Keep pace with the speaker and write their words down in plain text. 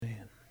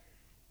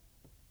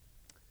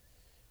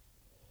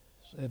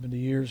70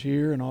 years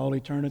here and all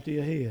eternity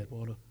ahead.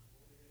 What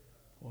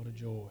a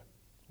joy.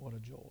 What a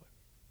joy.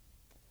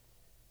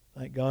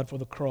 Thank God for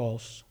the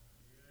cross.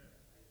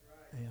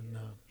 And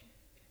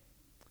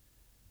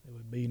there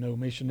would be no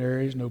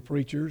missionaries, no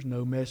preachers,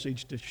 no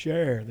message to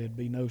share. There'd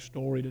be no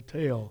story to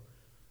tell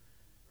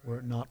were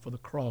it not for the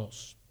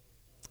cross.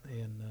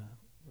 And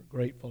we're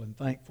grateful and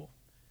thankful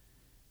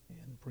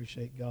and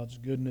appreciate God's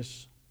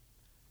goodness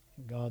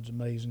and God's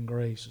amazing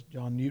grace.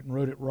 John Newton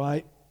wrote it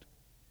right.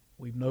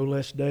 We've no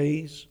less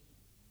days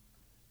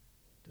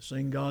to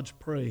sing God's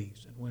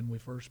praise than when we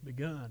first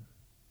begun.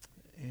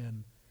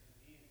 And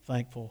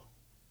thankful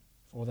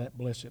for that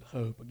blessed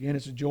hope. Again,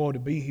 it's a joy to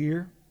be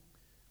here.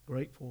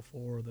 Grateful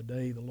for the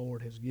day the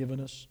Lord has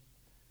given us.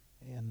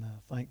 And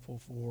thankful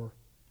for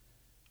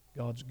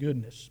God's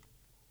goodness.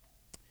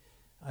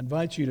 I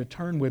invite you to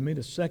turn with me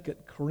to 2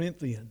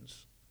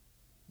 Corinthians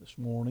this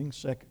morning.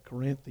 2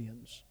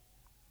 Corinthians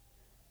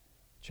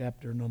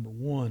chapter number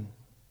 1.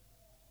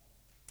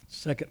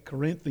 2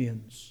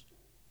 Corinthians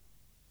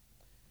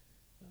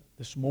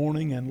this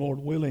morning, and Lord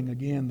willing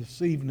again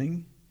this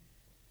evening,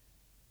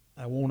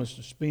 I want us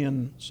to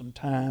spend some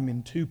time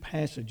in two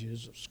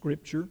passages of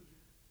Scripture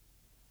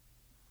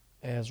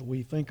as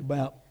we think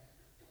about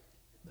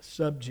the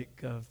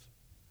subject of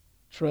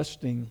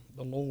trusting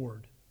the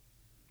Lord.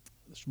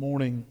 This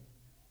morning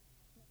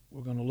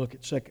we're going to look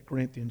at 2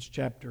 Corinthians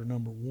chapter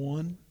number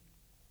 1,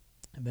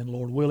 and then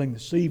Lord willing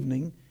this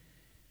evening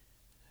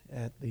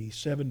at the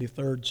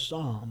 73rd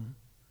Psalm,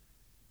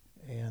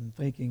 and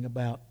thinking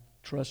about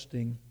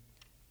trusting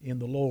in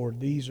the Lord.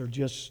 These are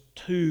just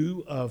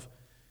two of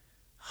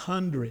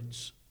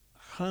hundreds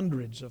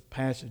of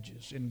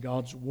passages in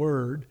God's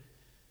Word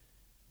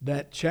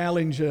that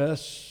challenge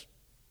us,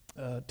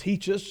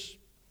 teach us,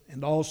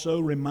 and also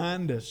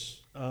remind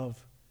us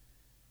of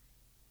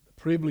the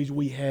privilege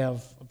we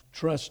have of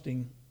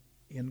trusting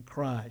in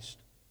Christ.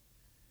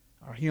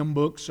 Our hymn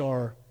books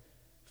are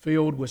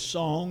filled with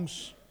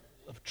songs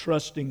of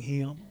trusting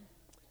Him,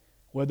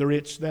 whether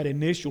it's that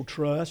initial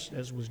trust,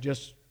 as was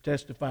just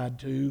testified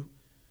to,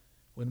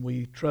 when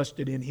we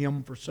trusted in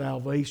Him for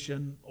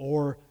salvation,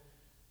 or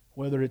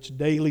whether it's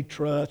daily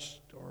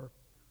trust or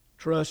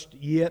trust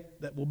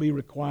yet that will be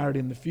required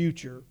in the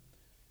future.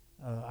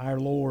 Our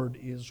Lord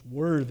is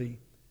worthy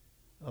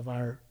of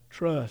our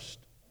trust.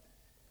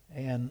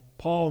 And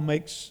Paul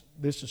makes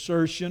this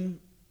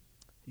assertion.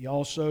 He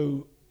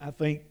also, I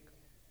think,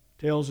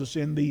 tells us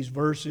in these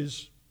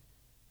verses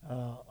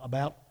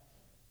about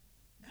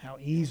how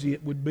easy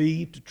it would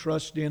be to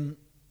trust in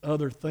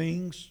other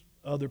things,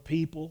 other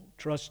people,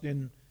 trust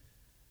in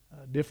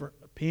different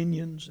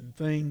opinions and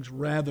things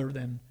rather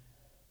than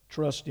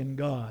trust in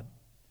God.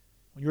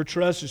 When your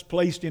trust is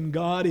placed in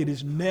God, it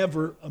is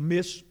never a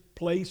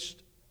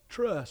misplaced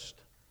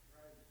trust.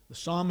 The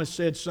psalmist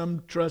said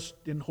some trust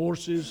in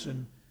horses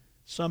and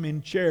some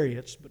in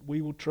chariots, but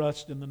we will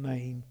trust in the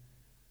name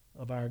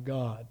of our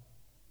God.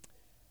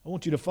 I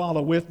want you to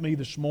follow with me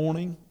this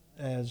morning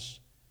as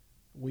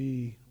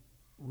we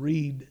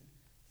read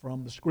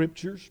from the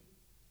Scriptures.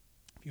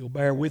 If you'll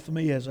bear with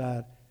me as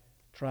I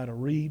try to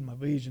read. My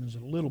vision is a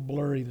little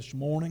blurry this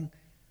morning,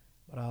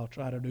 but I'll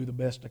try to do the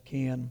best I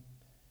can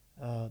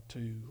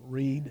to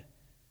read.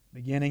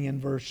 Beginning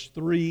in verse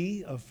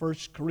 3 of 1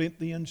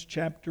 Corinthians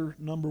chapter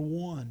number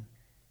 1.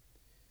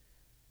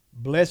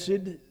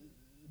 Blessed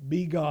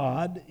be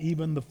God,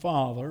 even the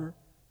Father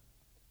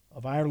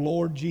of our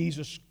Lord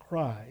Jesus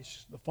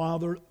Christ, the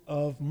Father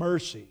of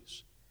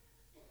mercies,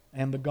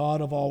 and the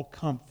God of all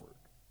comfort,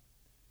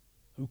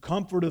 who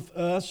comforteth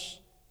us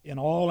in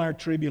all our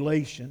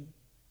tribulation,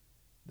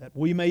 that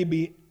we may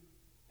be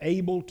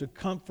able to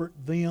comfort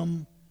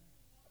them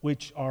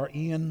which are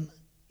in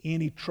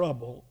any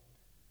trouble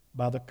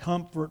by the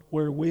comfort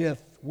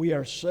wherewith we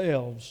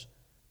ourselves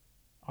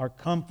are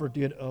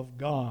comforted of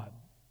God.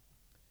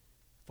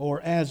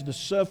 For as the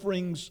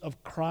sufferings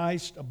of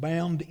Christ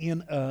abound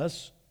in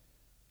us,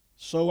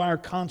 so our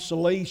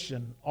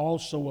consolation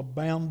also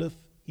aboundeth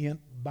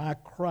by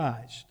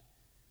Christ.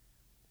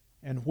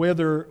 And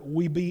whether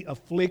we be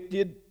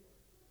afflicted,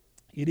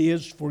 it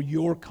is for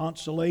your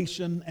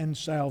consolation and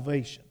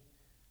salvation,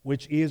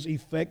 which is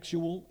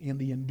effectual in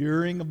the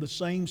enduring of the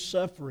same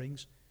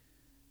sufferings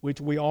which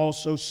we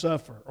also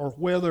suffer. Or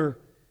whether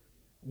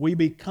we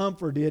be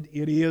comforted,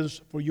 it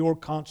is for your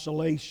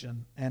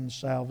consolation and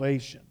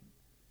salvation.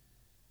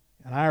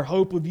 And our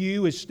hope of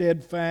you is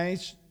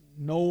steadfast,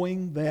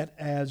 knowing that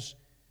as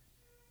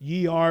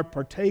ye are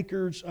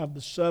partakers of the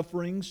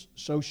sufferings,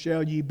 so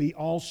shall ye be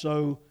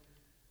also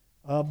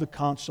of the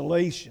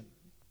consolation.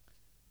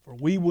 For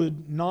we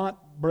would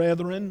not,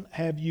 brethren,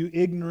 have you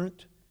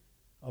ignorant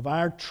of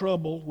our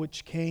trouble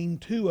which came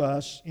to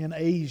us in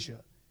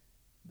Asia,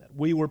 that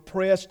we were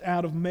pressed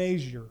out of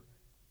measure,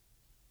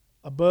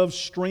 above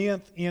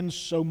strength,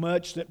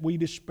 insomuch that we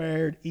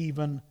despaired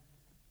even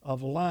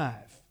of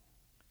life.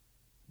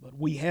 But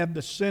we have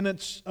the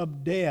sentence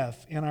of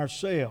death in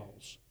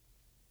ourselves,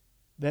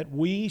 that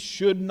we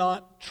should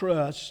not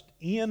trust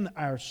in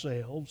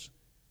ourselves,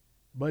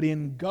 but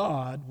in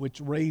God which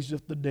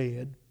raiseth the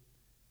dead,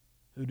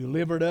 who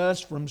delivered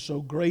us from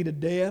so great a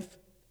death,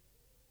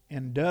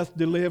 and doth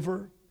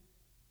deliver,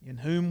 in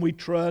whom we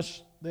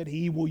trust that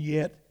He will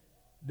yet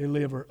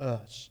deliver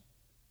us.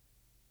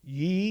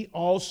 Ye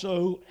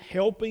also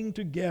helping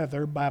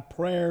together by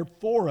prayer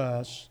for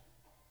us,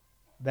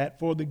 that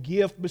for the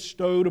gift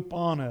bestowed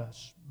upon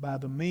us by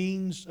the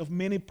means of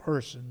many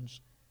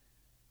persons,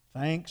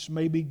 thanks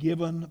may be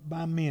given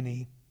by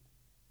many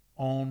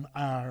on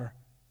our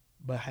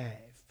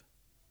behalf.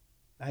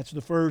 That's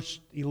the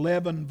first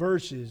 11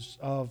 verses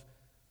of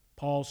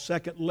Paul's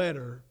second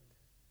letter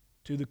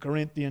to the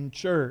Corinthian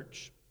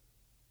church.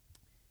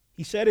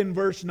 He said in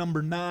verse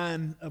number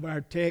 9 of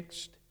our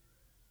text,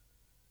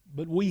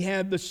 "But we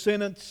had the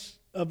sentence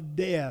of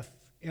death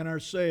in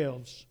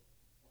ourselves,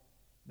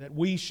 that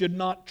we should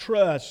not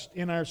trust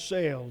in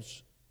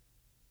ourselves,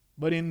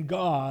 but in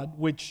God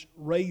which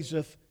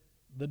raiseth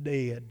the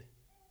dead."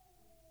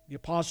 The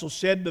apostle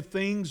said the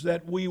things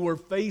that we were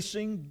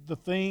facing,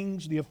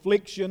 the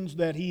afflictions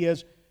that he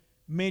has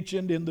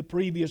mentioned in the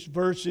previous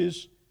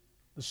verses,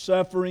 the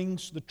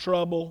sufferings, the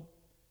trouble,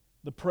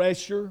 the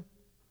pressure,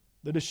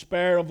 the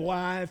despair of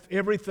life,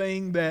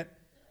 everything that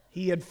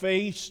he had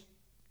faced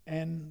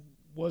and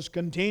was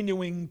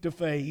continuing to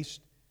face,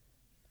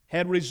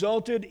 had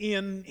resulted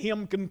in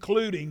him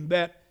concluding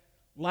that,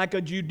 like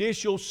a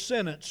judicial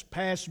sentence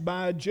passed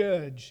by a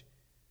judge,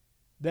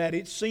 that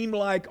it seemed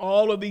like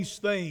all of these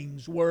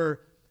things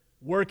were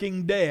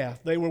working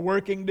death. They were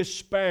working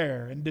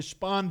despair and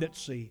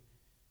despondency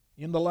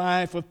in the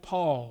life of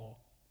Paul.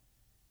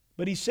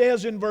 But he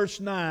says in verse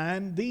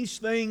 9, these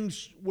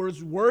things were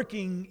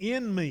working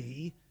in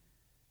me,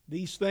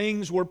 these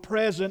things were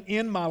present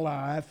in my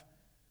life,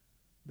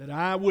 that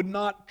I would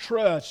not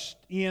trust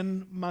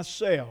in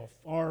myself,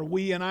 or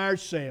we in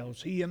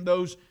ourselves, he and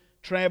those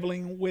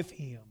traveling with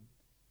him,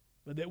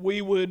 but that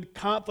we would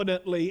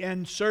confidently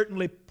and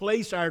certainly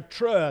place our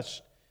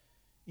trust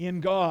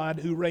in God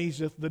who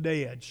raiseth the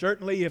dead.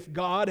 Certainly if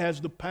God has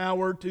the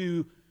power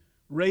to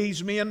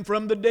raise men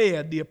from the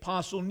dead, the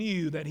apostle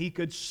knew that he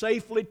could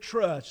safely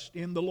trust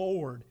in the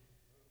Lord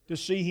to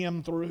see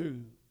him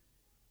through.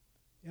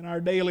 In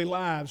our daily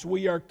lives,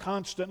 we are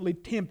constantly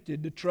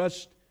tempted to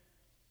trust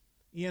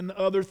in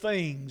other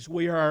things.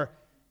 We are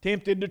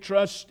tempted to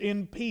trust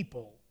in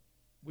people.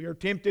 We are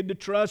tempted to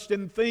trust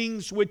in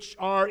things which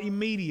are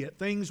immediate,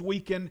 things we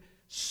can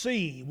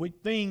see,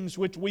 things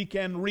which we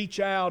can reach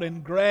out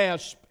and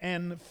grasp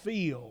and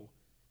feel.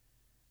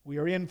 We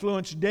are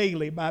influenced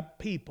daily by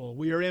people.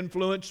 We are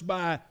influenced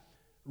by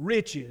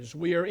riches.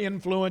 We are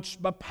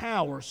influenced by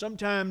power.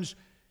 Sometimes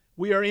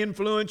we are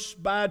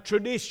influenced by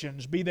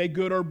traditions, be they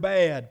good or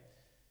bad.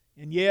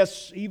 And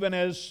yes, even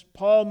as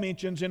Paul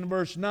mentions in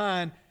verse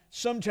 9,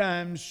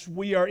 sometimes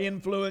we are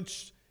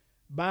influenced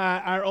by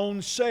our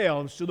own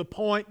selves to the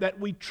point that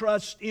we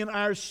trust in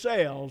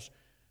ourselves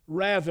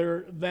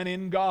rather than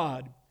in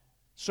God.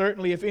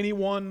 Certainly, if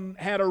anyone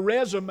had a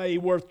resume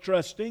worth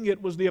trusting,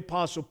 it was the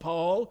Apostle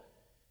Paul.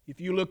 If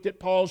you looked at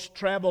Paul's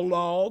travel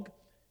log,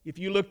 if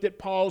you looked at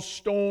Paul's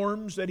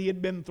storms that he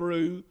had been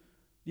through,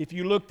 if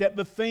you looked at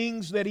the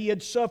things that he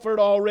had suffered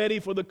already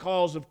for the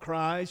cause of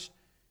Christ,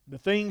 the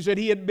things that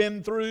he had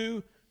been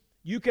through,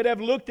 you could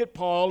have looked at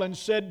Paul and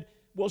said,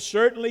 well,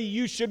 certainly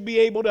you should be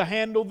able to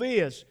handle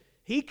this.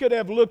 He could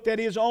have looked at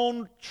his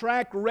own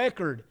track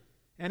record,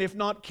 and if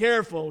not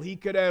careful, he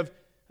could have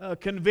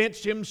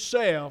convinced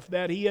himself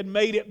that he had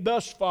made it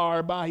thus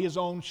far by his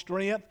own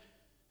strength.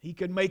 He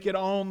could make it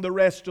on the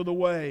rest of the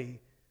way.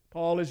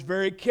 Paul is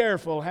very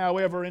careful,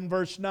 however, in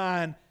verse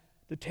 9,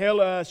 to tell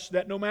us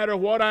that no matter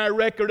what our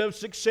record of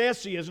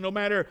success is, no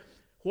matter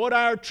what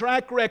our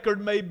track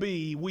record may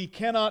be, we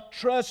cannot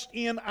trust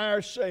in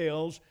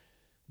ourselves,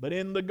 but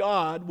in the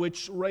God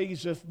which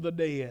raiseth the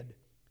dead.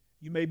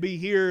 You may be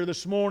here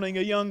this morning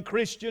a young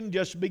Christian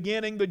just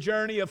beginning the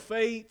journey of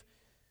faith,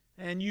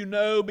 and you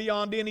know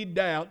beyond any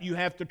doubt you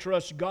have to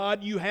trust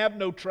God. You have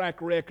no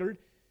track record.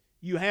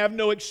 You have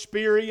no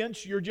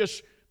experience. You're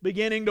just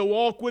beginning to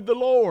walk with the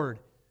Lord.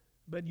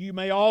 But you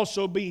may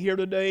also be here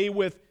today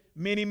with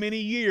many, many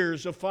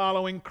years of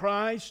following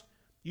Christ.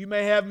 You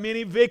may have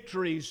many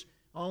victories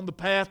on the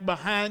path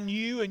behind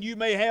you, and you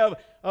may have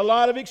a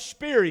lot of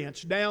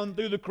experience down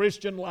through the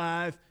Christian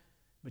life,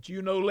 but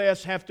you no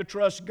less have to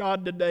trust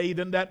God today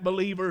than that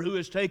believer who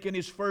has taken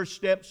his first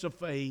steps of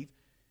faith.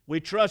 We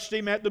trust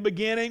Him at the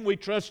beginning, we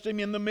trust Him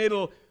in the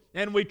middle,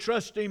 and we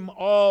trust Him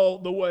all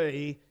the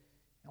way.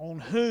 On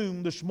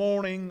whom this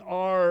morning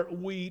are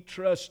we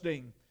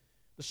trusting?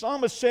 The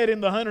psalmist said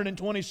in the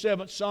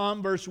 127th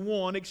Psalm, verse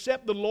 1,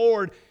 "Except the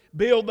Lord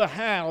build the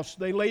house,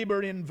 they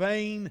labor in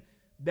vain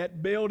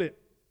that build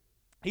it."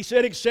 He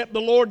said, "Except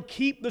the Lord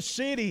keep the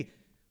city,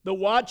 the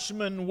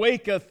watchman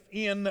waketh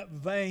in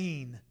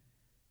vain."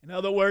 In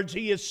other words,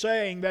 he is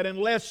saying that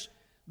unless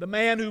the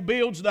man who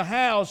builds the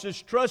house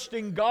is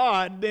trusting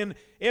God, then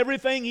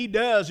everything he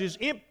does is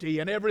empty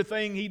and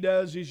everything he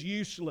does is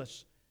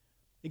useless.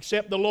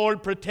 Except the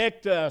Lord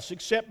protect us,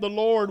 except the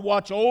Lord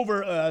watch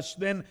over us,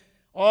 then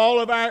all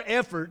of our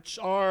efforts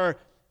are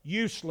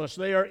useless.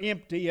 They are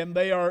empty and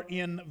they are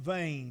in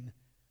vain.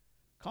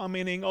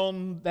 Commenting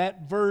on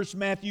that verse,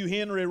 Matthew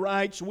Henry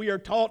writes, "We are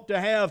taught to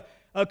have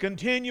a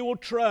continual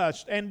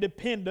trust and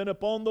dependence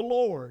upon the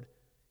Lord."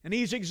 And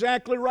he's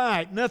exactly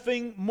right.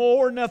 Nothing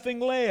more, nothing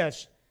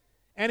less.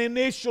 An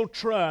initial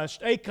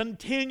trust, a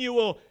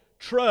continual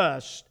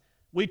trust.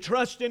 We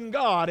trust in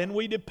God and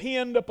we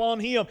depend upon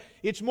Him.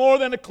 It's more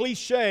than a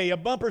cliche, a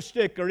bumper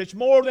sticker. It's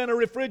more than a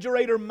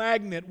refrigerator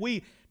magnet.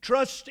 We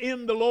trust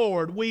in the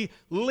Lord. We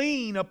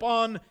lean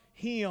upon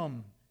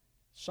Him.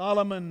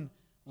 Solomon,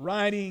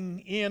 writing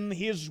in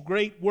his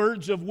great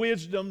words of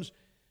wisdoms,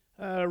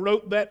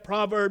 wrote that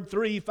Proverb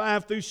 3,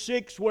 5 through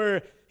 6,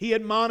 where he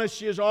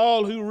admonishes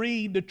all who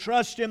read to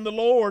trust in the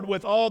Lord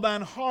with all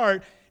thine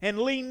heart, and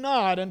lean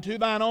not unto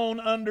thine own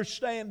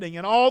understanding.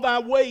 In all thy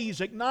ways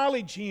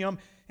acknowledge Him,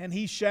 and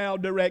He shall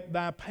direct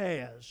thy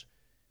paths.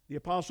 The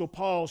Apostle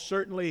Paul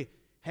certainly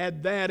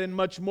had that and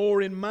much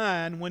more in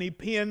mind when he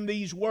penned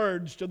these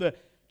words to the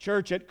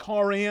church at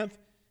Corinth.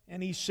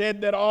 And he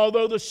said that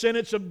although the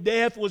sentence of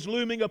death was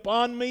looming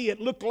upon me,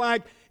 it looked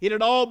like it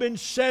had all been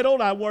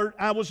settled. I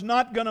was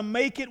not going to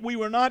make it. We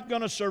were not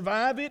going to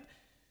survive it.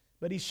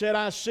 But he said,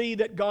 I see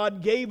that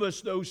God gave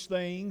us those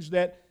things,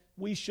 that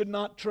we should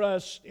not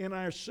trust in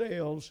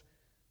ourselves,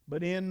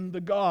 but in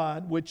the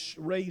God which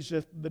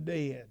raiseth the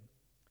dead.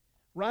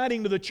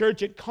 Writing to the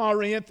church at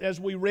Corinth, as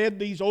we read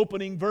these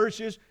opening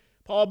verses,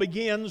 Paul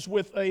begins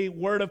with a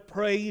word of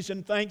praise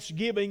and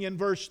thanksgiving in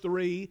verse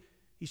 3.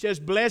 He says,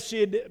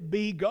 "Blessed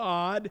be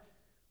God."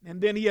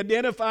 And then he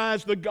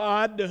identifies the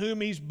God to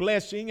whom he's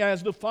blessing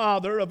as the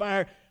Father of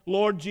our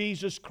Lord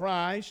Jesus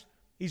Christ.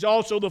 He's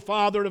also the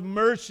Father of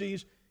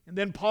mercies. And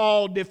then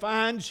Paul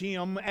defines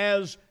Him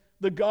as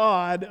the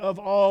God of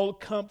all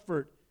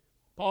comfort.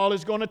 Paul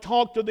is going to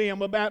talk to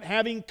them about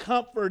having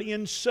comfort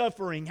in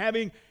suffering,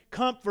 having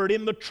comfort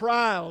in the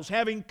trials,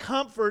 having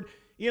comfort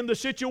in the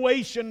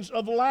situations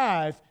of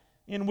life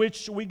in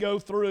which we go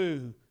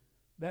through.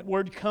 That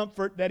word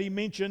comfort that he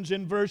mentions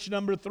in verse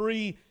number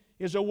 3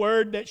 is a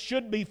word that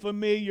should be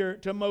familiar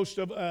to most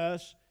of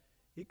us.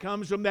 It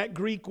comes from that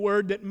Greek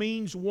word that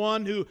means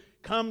one who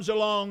comes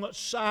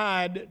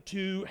alongside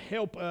to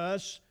help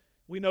us.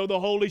 We know the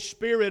Holy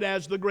Spirit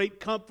as the great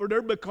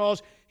comforter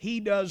because He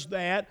does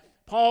that.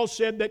 Paul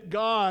said that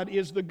God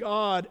is the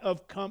God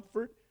of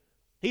comfort.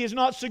 He is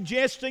not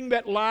suggesting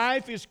that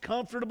life is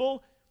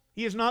comfortable.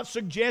 He is not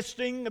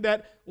suggesting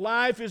that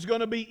life is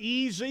going to be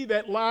easy,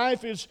 that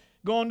life is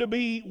going to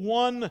be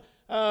one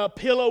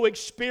pillow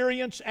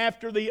experience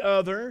after the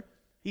other.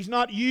 He's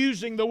not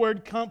using the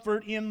word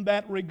comfort in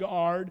that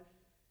regard.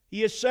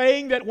 He is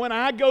saying that when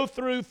I go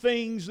through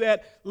things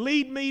that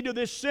lead me to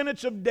this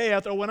sentence of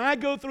death, or when I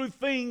go through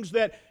things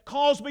that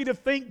cause me to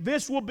think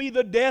this will be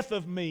the death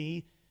of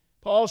me,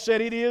 Paul said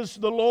it is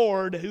the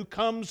Lord who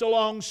comes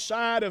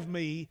alongside of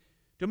me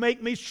to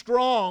make me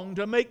strong,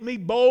 to make me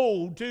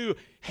bold, to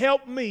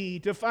help me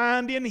to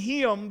find in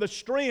Him the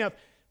strength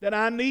that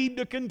I need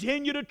to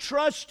continue to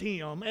trust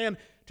Him and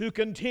to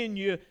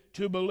continue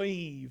to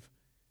believe.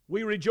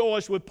 We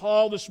rejoice with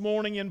Paul this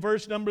morning in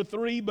verse number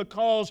 3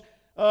 because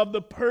of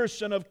the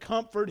person of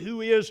comfort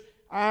who is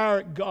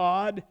our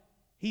God.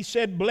 He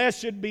said,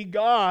 "Blessed be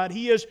God."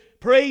 He is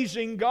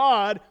praising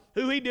God,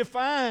 who he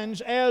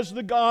defines as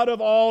the God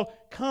of all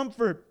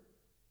comfort.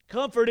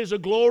 Comfort is a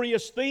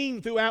glorious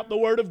theme throughout the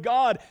Word of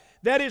God.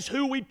 That is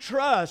who we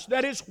trust.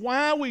 That is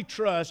why we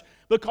trust.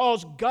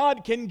 Because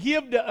God can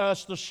give to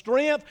us the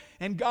strength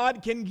and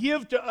God can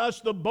give to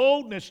us the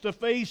boldness to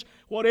face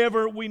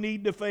whatever we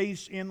need to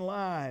face in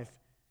life.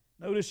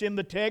 Notice in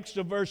the text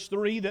of verse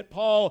 3 that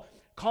Paul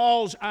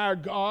calls our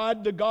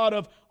God the God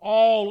of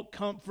all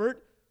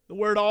comfort. The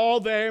word "all"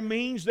 there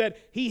means that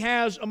He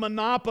has a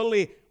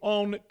monopoly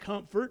on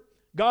comfort.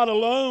 God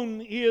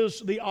alone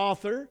is the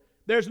author.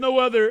 There's no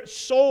other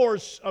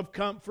source of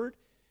comfort.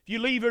 If you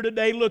leave here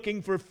today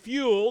looking for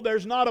fuel,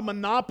 there's not a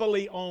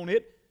monopoly on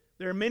it.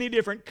 There are many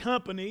different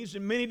companies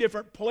and many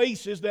different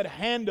places that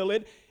handle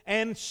it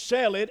and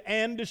sell it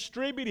and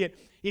distribute it.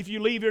 If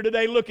you leave here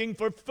today looking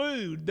for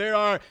food, there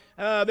are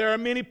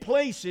many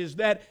places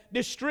that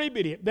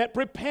distribute it, that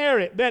prepare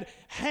it, that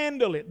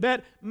handle it,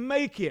 that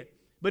make it.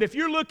 But if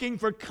you're looking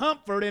for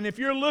comfort and if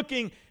you're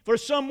looking for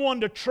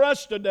someone to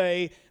trust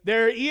today,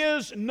 there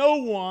is no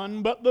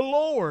one but the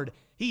Lord.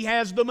 He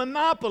has the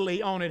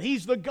monopoly on it.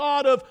 He's the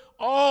God of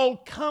all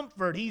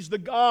comfort. He's the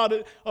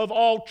God of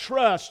all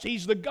trust.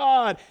 He's the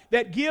God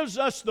that gives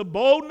us the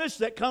boldness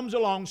that comes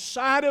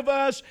alongside of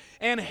us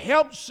and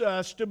helps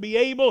us to be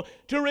able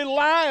to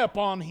rely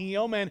upon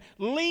Him and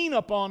lean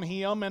upon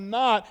Him and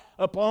not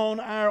upon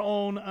our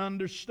own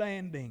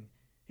understanding.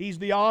 He's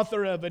the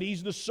author of it.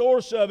 He's the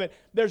source of it.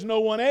 There's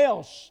no one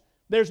else.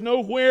 There's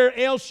nowhere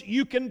else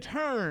you can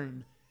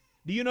turn.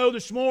 Do you know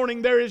this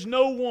morning there is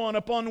no one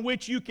upon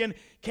which you can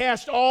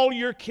cast all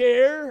your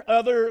care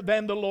other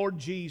than the Lord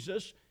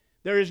Jesus?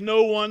 There is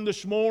no one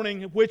this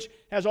morning, which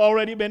has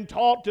already been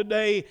taught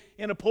today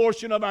in a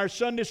portion of our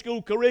Sunday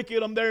school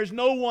curriculum. There is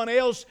no one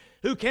else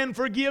who can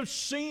forgive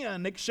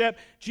sin except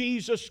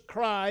Jesus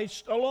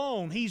Christ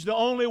alone. He's the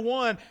only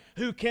one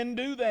who can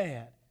do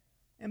that.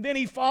 And then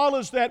he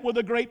follows that with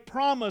a great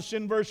promise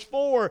in verse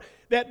 4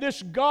 that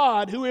this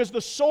God, who is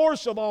the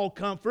source of all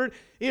comfort,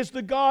 is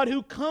the God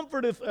who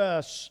comforteth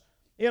us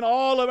in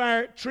all of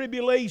our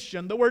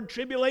tribulation. The word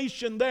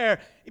tribulation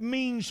there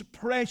means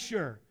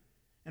pressure.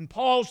 And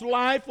Paul's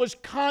life was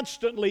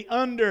constantly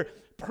under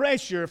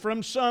pressure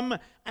from some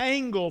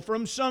angle,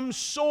 from some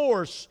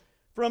source,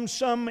 from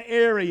some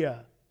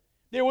area.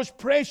 There was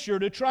pressure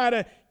to try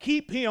to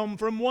keep him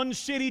from one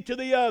city to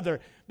the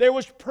other. There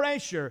was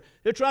pressure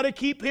to try to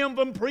keep him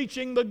from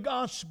preaching the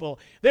gospel.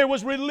 There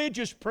was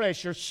religious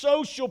pressure,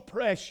 social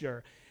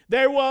pressure.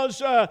 There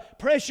was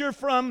pressure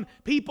from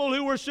people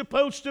who were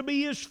supposed to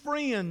be his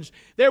friends.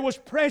 There was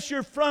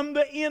pressure from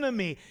the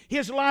enemy.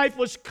 His life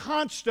was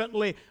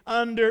constantly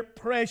under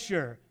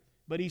pressure.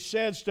 But he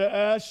says to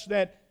us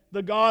that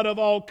the God of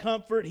all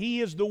comfort,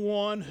 He is the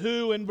one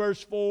who, in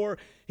verse 4,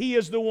 He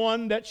is the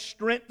one that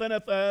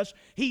strengtheneth us.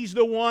 He's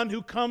the one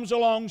who comes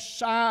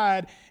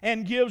alongside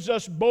and gives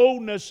us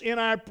boldness in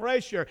our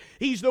pressure.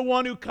 He's the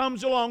one who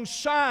comes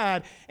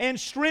alongside and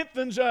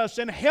strengthens us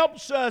and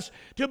helps us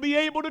to be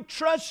able to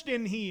trust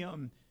in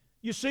Him.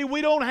 You see, we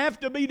don't have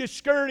to be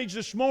discouraged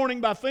this morning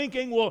by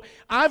thinking, well,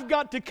 I've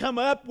got to come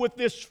up with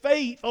this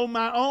faith on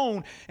my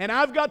own, and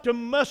I've got to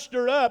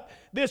muster up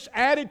this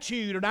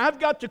attitude, and I've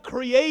got to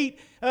create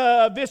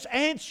this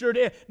answer.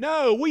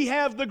 No, we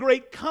have the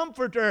great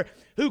Comforter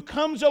who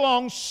comes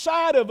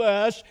alongside of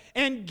us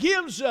and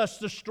gives us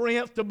the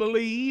strength to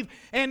believe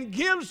and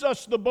gives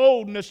us the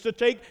boldness to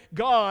take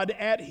God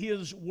at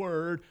His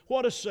word.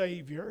 What a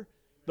Savior!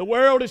 The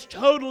world is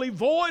totally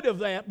void of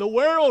that. The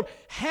world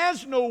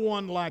has no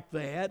one like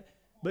that,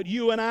 but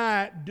you and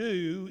I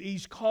do.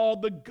 He's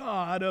called the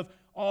God of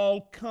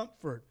all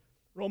comfort.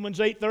 Romans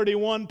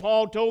 8:31,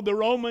 Paul told the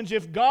Romans,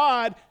 if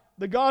God,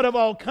 the God of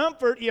all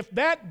comfort, if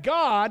that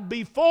God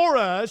be for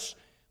us,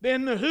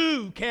 then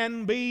who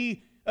can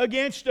be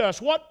against us?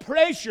 What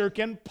pressure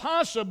can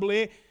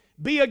possibly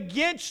be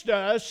against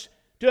us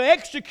to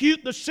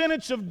execute the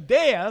sentence of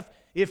death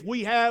if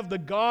we have the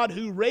God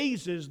who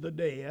raises the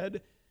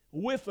dead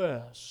with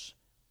us?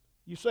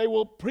 You say,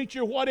 well,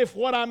 preacher, what if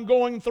what I'm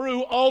going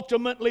through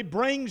ultimately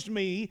brings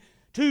me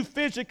to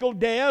physical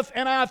death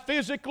and I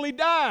physically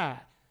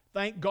die?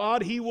 Thank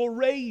God He will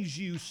raise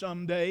you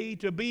someday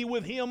to be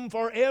with Him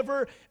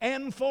forever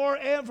and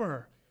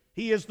forever.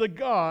 He is the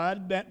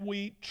God that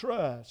we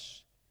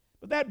trust.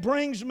 But that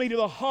brings me to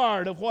the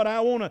heart of what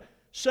I want to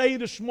say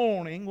this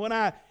morning when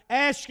I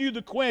ask you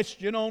the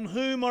question, on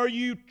whom are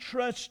you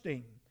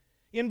trusting?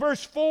 In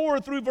verse 4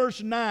 through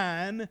verse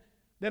 9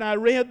 that I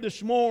read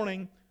this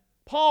morning,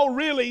 Paul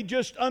really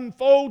just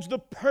unfolds the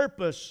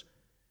purpose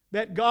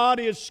that God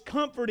is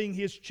comforting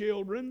His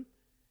children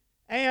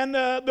and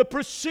the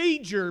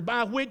procedure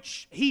by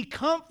which He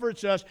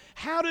comforts us.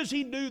 How does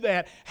He do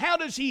that? How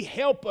does He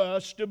help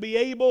us to be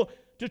able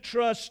to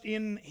trust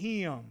in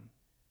Him?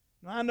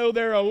 I know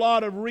there are a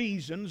lot of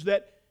reasons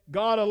that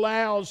God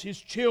allows His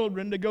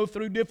children to go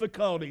through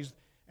difficulties,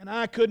 and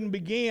I couldn't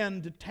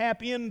begin to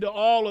tap into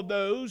all of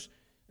those.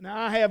 Now,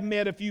 I have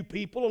met a few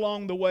people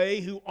along the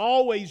way who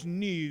always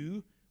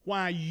knew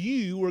why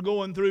you were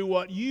going through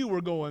what you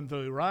were going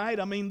through, right?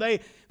 I mean,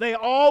 they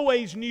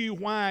always knew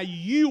why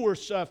you were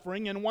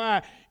suffering and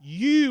why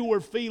you were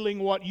feeling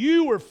what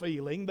you were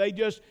feeling. They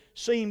just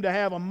seemed to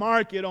have a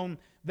market on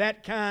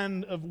that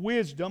kind of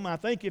wisdom. I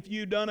think if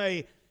you'd done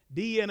a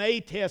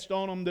DNA test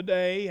on them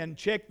today and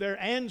checked their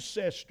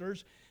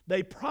ancestors,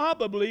 they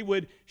probably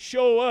would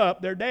show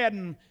up, their dad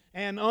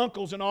and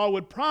uncles and all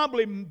would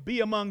probably be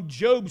among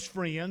Job's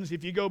friends.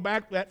 If you go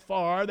back that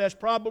far, that's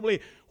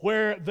probably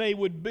where they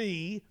would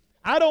be.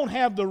 I don't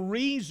have the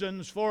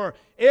reasons for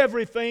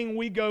everything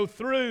we go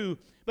through,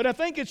 but I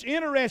think it's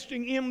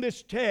interesting in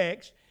this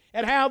text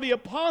at how the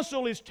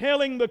apostle is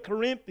telling the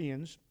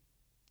Corinthians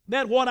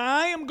that what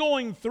I am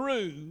going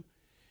through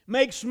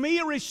makes me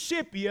a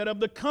recipient of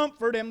the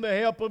comfort and the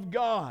help of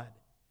God.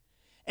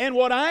 And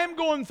what I am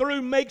going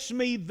through makes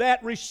me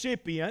that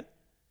recipient,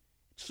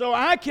 so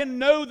I can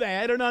know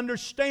that and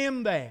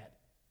understand that.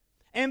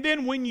 And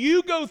then when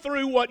you go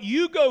through what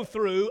you go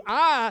through,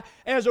 I,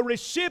 as a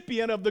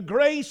recipient of the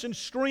grace and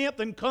strength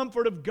and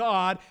comfort of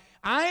God,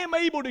 I am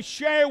able to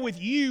share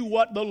with you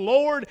what the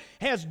Lord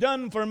has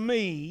done for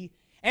me.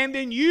 And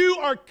then you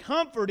are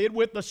comforted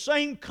with the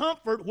same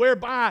comfort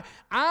whereby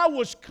I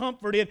was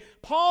comforted.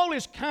 Paul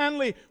is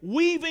kindly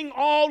weaving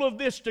all of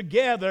this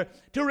together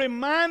to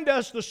remind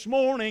us this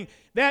morning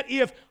that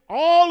if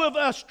all of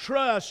us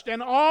trust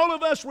and all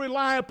of us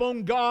rely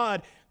upon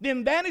God,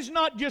 then that is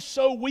not just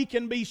so we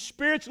can be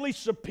spiritually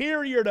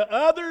superior to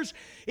others.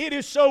 It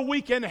is so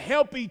we can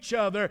help each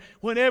other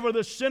whenever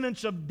the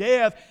sentence of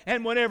death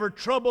and whenever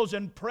troubles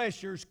and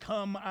pressures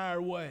come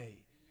our way.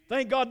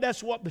 Thank God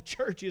that's what the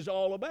church is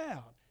all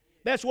about.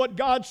 That's what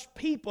God's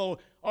people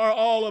are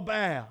all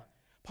about.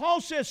 Paul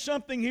says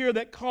something here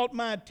that caught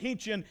my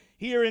attention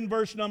here in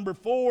verse number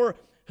 4,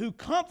 who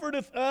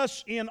comforteth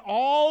us in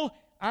all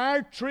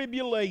our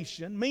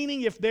tribulation,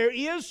 meaning if there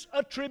is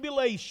a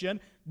tribulation,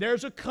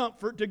 there's a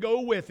comfort to go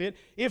with it.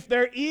 If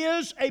there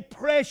is a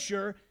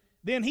pressure,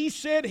 then he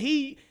said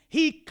he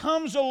He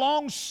comes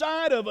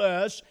alongside of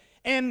us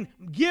and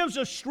gives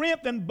us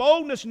strength and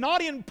boldness,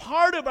 not in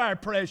part of our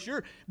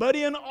pressure, but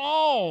in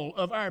all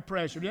of our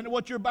pressure. Isn't that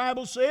what your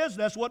Bible says?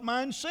 That's what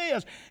mine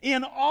says.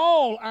 In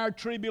all our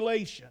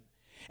tribulation.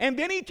 And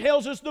then He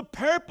tells us the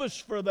purpose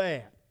for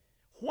that.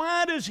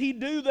 Why does He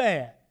do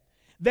that?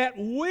 That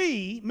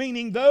we,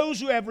 meaning those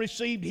who have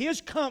received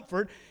His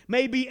comfort,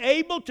 may be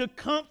able to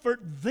comfort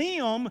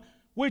them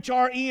which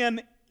are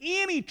in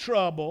any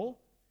trouble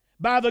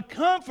by the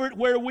comfort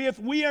wherewith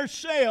we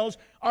ourselves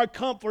are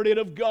comforted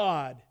of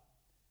God.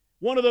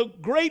 One of the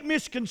great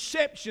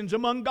misconceptions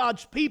among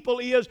God's people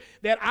is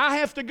that I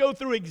have to go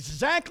through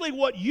exactly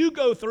what you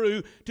go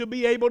through to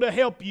be able to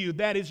help you.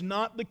 That is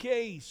not the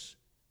case.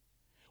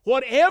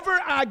 Whatever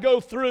I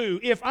go through,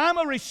 if I'm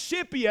a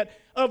recipient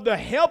of the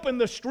help and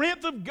the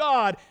strength of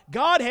God,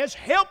 God has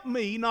helped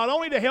me, not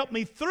only to help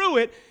me through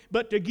it,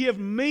 but to give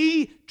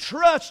me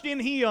trust in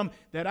Him,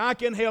 that I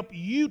can help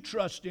you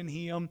trust in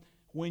Him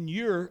when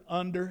you're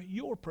under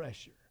your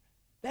pressure.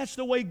 That's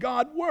the way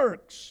God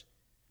works.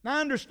 Now,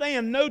 I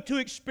understand no two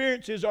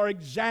experiences are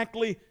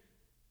exactly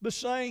the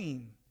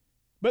same,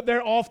 but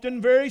they're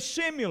often very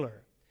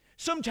similar.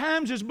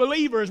 Sometimes as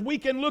believers, we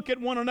can look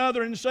at one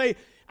another and say,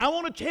 I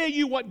want to tell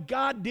you what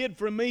God did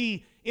for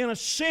me in a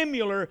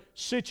similar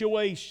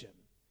situation.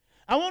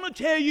 I want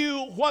to tell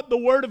you what the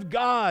Word of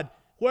God,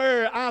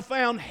 where I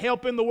found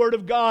help in the Word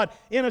of God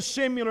in a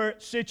similar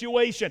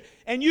situation.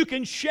 And you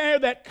can share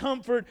that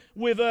comfort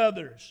with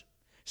others.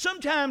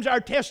 Sometimes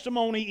our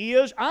testimony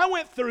is, I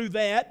went through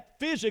that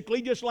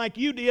physically just like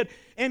you did,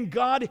 and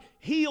God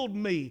healed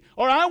me.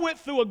 Or I went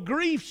through a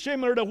grief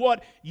similar to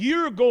what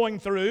you're going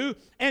through,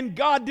 and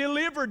God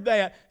delivered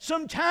that.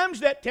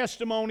 Sometimes that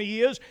testimony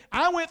is,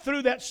 I went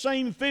through that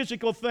same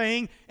physical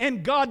thing,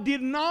 and God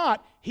did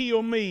not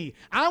heal me.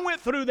 I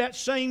went through that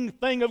same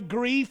thing of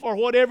grief or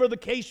whatever the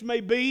case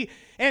may be,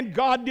 and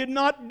God did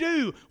not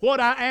do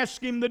what I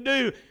asked Him to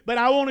do. But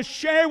I want to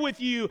share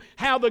with you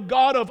how the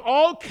God of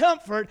all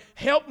comfort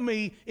helped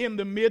me in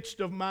the midst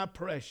of my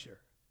pressure.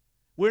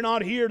 We're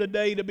not here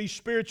today to be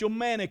spiritual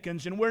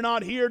mannequins, and we're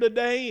not here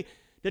today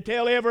to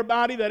tell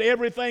everybody that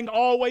everything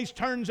always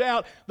turns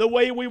out the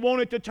way we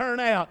want it to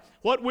turn out.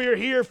 What we're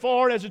here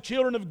for as the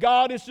children of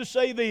God is to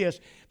say this,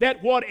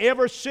 that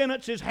whatever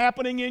sentence is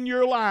happening in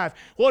your life,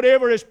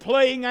 whatever is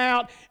playing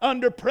out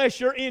under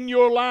pressure in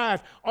your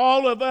life,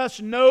 all of us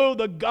know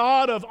the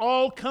God of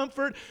all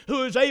comfort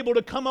who is able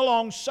to come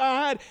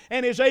alongside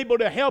and is able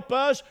to help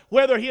us,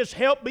 whether His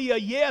help be a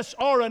yes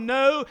or a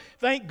no.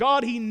 Thank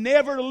God He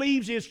never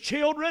leaves His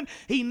children.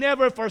 He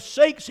never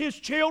forsakes His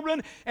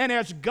children. And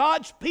as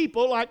God's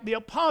people, like the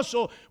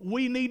apostle,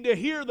 we need to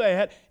hear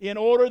that in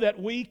order that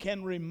we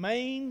can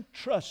remain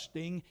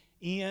trusting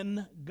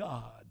in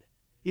God.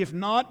 If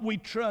not, we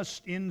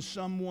trust in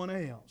someone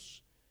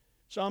else.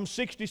 Psalm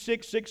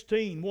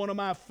 66:16, one of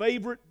my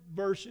favorite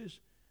verses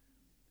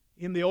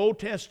in the Old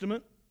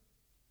Testament.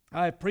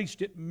 I have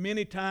preached it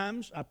many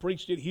times. I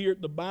preached it here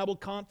at the Bible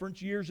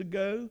conference years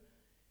ago.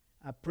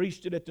 I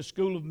preached it at the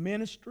School of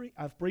Ministry.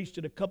 I've preached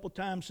it a couple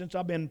times since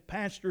I've been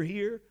pastor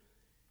here.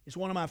 It's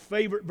one of my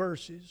favorite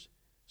verses.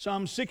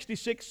 Psalm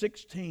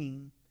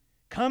 66:16,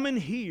 come and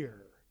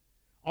hear,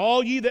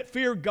 all ye that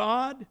fear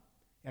God,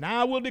 and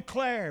I will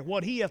declare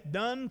what He hath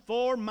done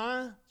for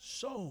my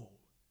soul.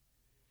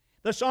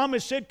 The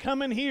psalmist said,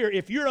 come and hear.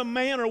 If you're a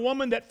man or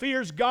woman that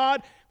fears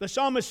God, the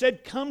psalmist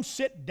said, come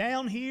sit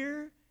down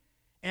here,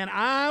 and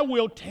I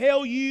will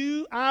tell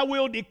you, I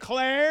will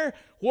declare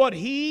what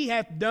He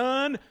hath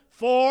done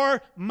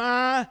for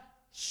my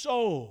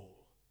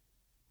soul.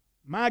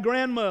 My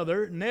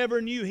grandmother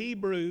never knew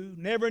Hebrew,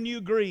 never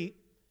knew Greek.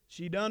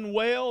 She done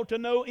well to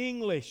know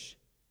English.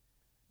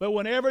 But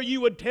whenever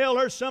you would tell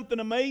her something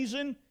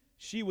amazing,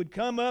 she would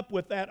come up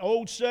with that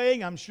old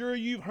saying, I'm sure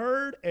you've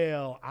heard,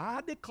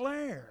 I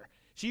declare.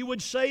 She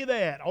would say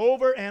that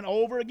over and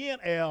over again,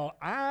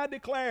 I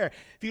declare.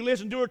 If you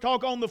listen to her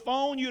talk on the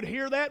phone, you'd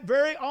hear that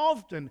very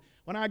often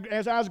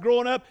as I was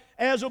growing up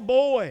as a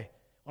boy.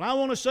 Well, I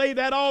want to say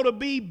that ought to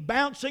be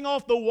bouncing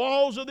off the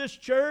walls of this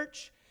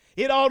church.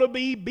 It ought to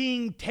be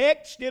being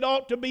texted. It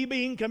ought to be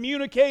being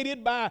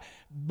communicated by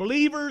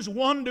believers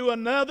one to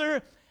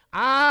another.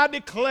 I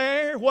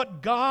declare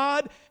what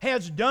God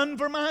has done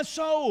for my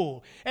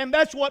soul. And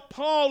that's what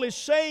Paul is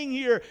saying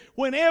here.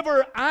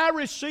 Whenever I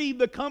receive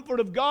the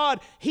comfort of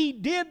God, He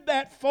did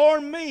that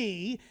for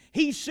me.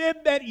 He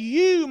said that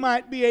you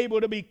might be able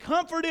to be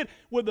comforted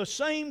with the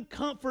same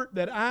comfort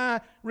that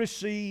I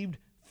received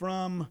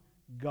from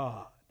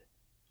God.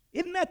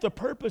 Isn't that the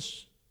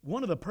purpose,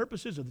 one of the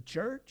purposes of the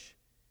church?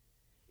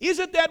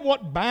 Isn't that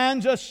what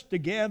binds us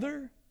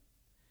together?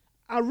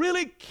 I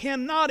really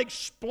cannot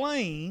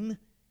explain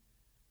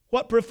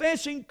what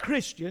professing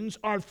Christians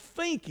are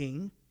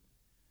thinking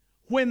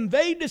when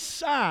they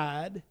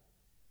decide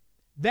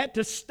that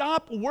to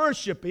stop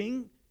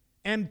worshiping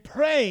and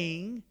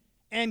praying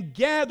and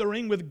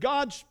gathering with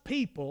God's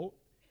people,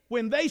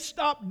 when they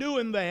stop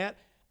doing that,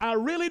 I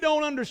really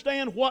don't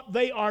understand what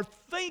they are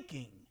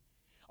thinking.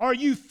 Are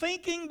you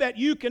thinking that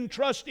you can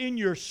trust in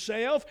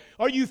yourself?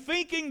 Are you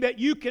thinking that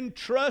you can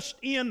trust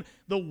in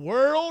the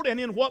world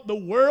and in what the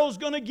world's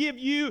going to give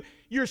you?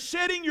 You're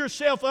setting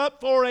yourself up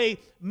for a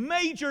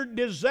major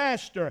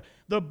disaster.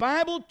 The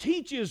Bible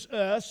teaches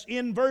us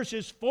in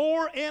verses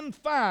 4 and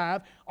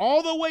 5,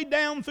 all the way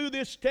down through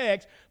this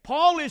text,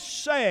 Paul is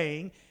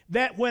saying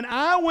that when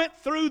I went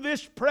through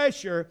this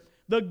pressure,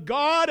 the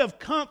God of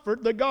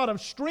comfort, the God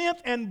of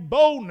strength and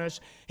boldness,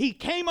 He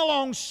came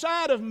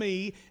alongside of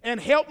me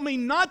and helped me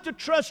not to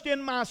trust in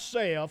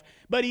myself,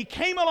 but He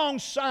came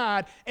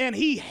alongside and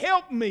He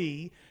helped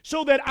me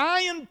so that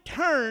I in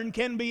turn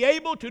can be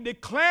able to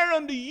declare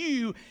unto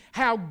you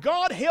how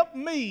God helped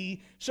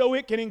me so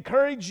it can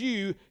encourage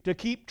you to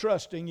keep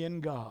trusting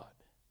in God.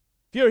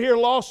 If you're here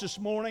lost this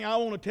morning, I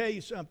want to tell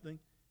you something.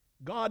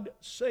 God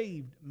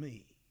saved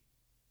me,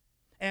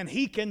 and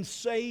He can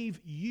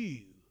save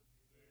you.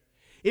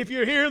 If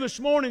you're here this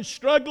morning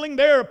struggling,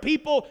 there are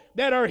people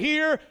that are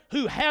here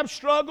who have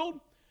struggled.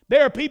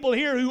 There are people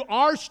here who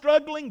are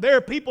struggling. There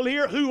are people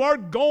here who are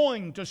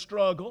going to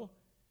struggle.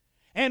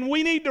 And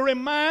we need to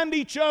remind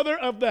each other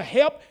of the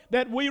help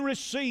that we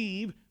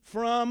receive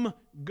from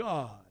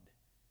God.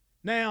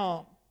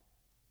 Now,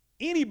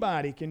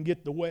 anybody can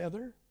get the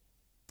weather.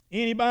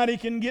 Anybody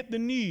can get the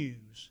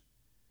news.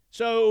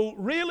 So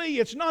really,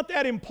 it's not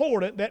that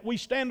important that we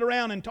stand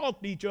around and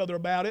talk to each other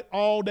about it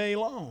all day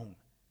long.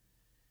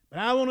 But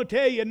I want to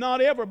tell you,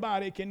 not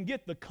everybody can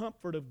get the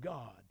comfort of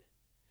God.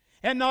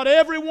 And not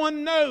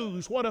everyone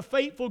knows what a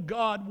faithful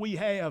God we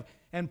have.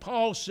 And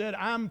Paul said,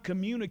 I'm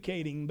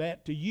communicating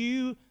that to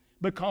you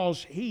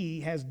because He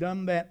has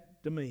done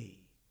that to me.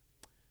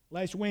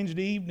 Last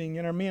Wednesday evening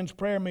in our men's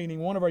prayer meeting,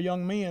 one of our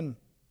young men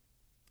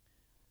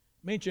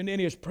mentioned in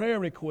his prayer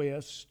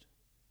request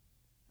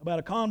about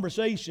a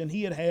conversation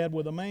he had had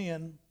with a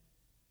man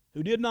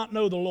who did not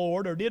know the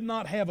Lord or did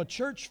not have a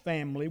church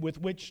family with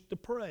which to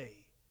pray.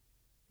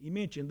 He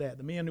mentioned that.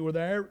 The men who were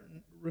there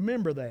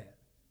remember that.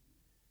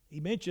 He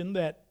mentioned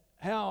that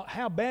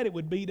how bad it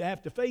would be to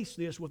have to face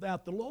this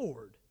without the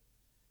Lord.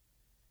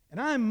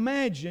 And I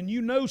imagine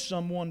you know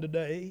someone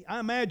today, I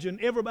imagine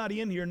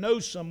everybody in here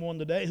knows someone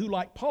today who,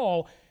 like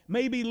Paul,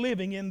 may be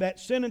living in that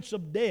sentence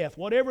of death,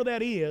 whatever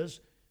that is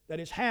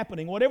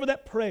happening, whatever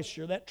that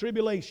pressure, that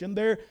tribulation,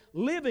 they're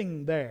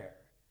living there.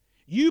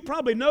 You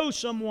probably know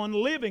someone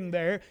living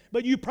there,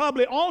 but you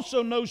probably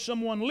also know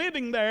someone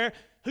living there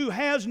who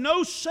has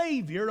no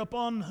Savior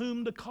upon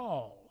whom to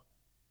call.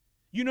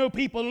 You know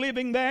people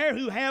living there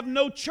who have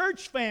no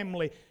church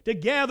family to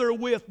gather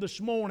with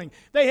this morning.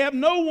 They have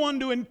no one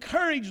to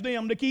encourage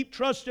them to keep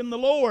trusting the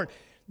Lord.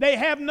 They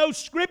have no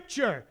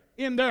Scripture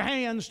in their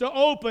hands to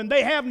open.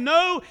 They have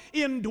no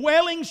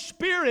indwelling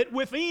Spirit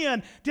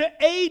within to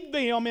aid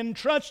them in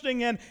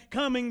trusting and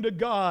coming to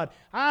God.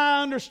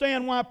 I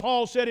understand why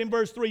Paul said in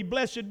verse 3,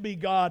 blessed be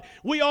God.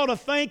 We ought to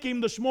thank Him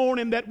this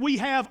morning that we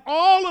have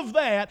all of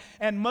that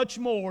and much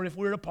more if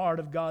we're a part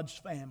of God's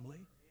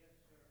family.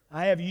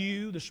 I have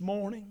you this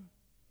morning.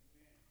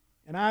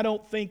 And I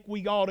don't think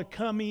we ought to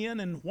come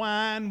in and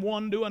whine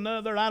one to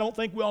another. I don't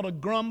think we ought to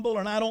grumble,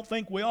 and I don't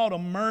think we ought to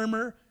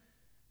murmur.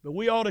 But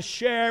we ought to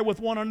share with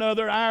one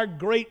another our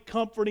great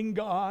comforting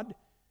God,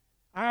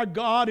 our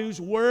God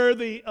who's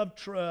worthy of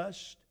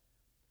trust.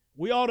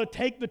 We ought to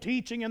take the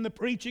teaching and the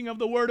preaching of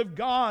the Word of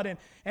God,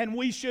 and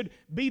we should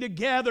be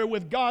together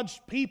with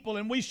God's people,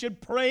 and we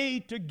should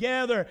pray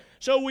together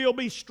so we'll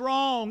be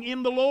strong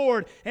in the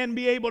Lord and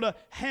be able to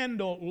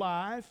handle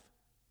life.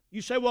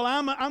 You say, well,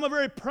 I'm a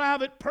very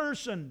private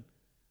person.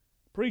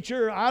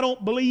 Preacher, I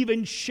don't believe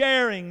in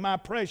sharing my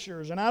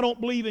pressures, and I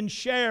don't believe in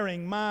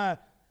sharing my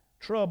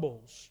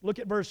troubles. Look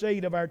at verse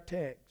 8 of our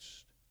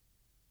text.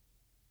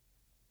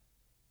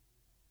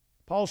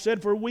 Paul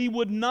said, for we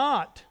would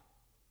not,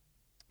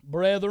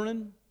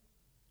 brethren,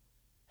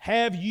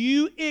 have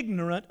you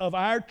ignorant of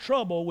our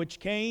trouble which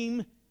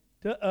came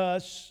to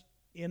us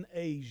in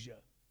Asia.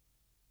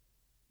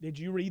 Did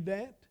you read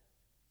that?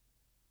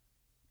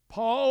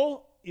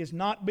 Paul is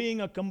not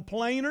being a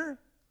complainer.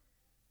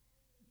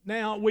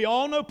 Now, we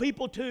all know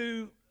people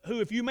too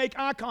who, if you make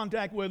eye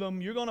contact with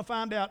them, you're going to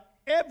find out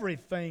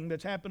everything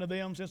that's happened to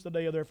them since the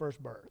day of their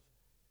first birth.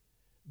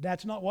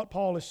 That's not what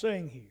Paul is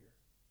saying here.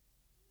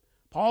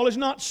 Paul is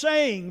not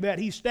saying that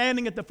he's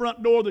standing at the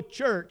front door of the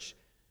church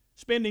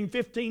spending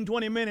 15,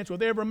 20 minutes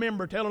with every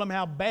member telling them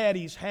how bad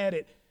he's had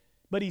it.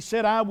 But he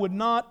said, I would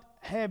not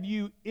have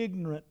you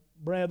ignorant,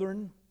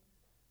 brethren,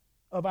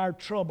 of our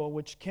trouble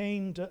which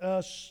came to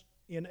us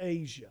in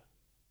Asia.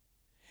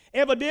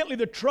 Evidently,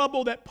 the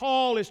trouble that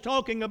Paul is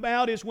talking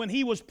about is when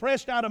he was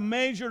pressed out of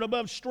measure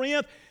above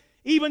strength,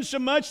 even so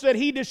much that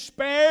he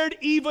despaired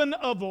even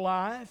of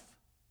life.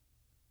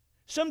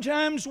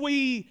 Sometimes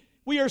we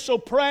are so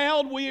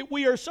proud,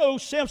 we are so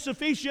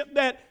self-sufficient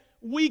that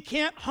we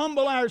can't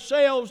humble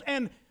ourselves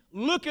and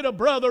look at a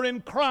brother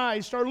in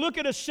Christ or look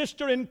at a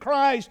sister in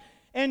Christ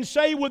and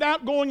say,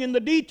 without going into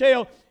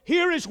detail,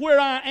 here is where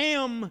I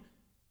am.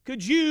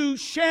 Could you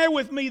share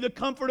with me the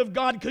comfort of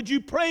God? Could you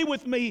pray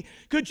with me?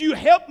 Could you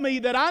help me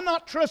that I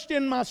not trust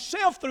in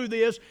myself through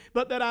this,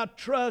 but that I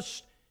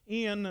trust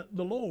in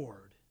the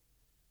Lord.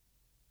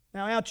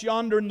 Now, out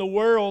yonder in the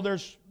world,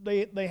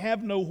 they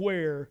have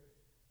nowhere.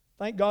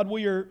 Thank God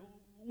we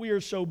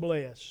are so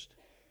blessed.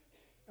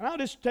 And I'll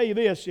just tell you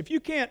this, if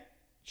you can't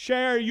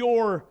share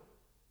your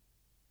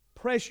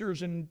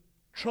pressures and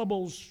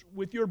troubles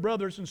with your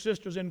brothers and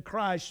sisters in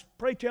Christ,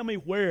 pray tell me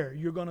where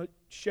you're going to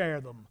share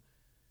them.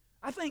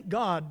 I thank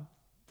God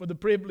for the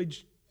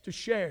privilege to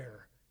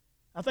share.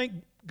 I thank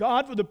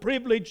God for the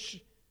privilege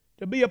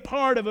to be a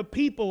part of a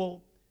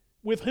people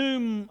with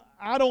whom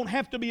I don't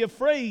have to be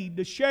afraid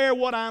to share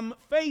what I'm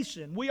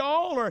facing. We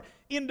all are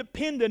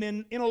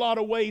independent in a lot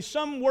of ways,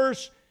 some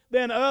worse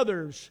than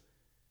others.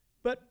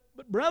 But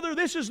brother,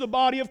 this is the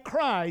body of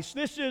Christ.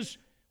 This is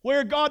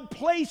where God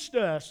placed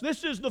us.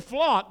 This is the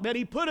flock that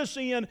He put us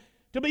in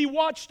to be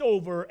watched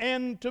over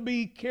and to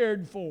be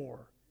cared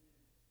for.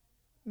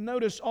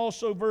 Notice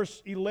also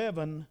verse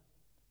 11.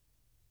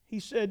 He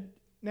said,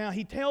 now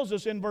he tells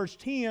us in verse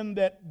 10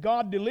 that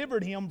God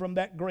delivered him from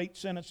that great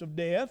sentence of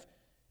death.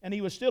 And he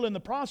was still in the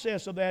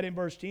process of that in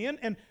verse 10.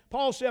 And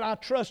Paul said, I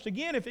trust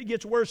again, if it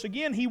gets worse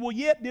again, He will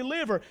yet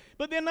deliver.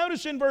 But then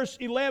notice in verse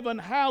 11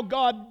 how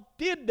God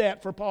did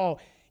that for Paul.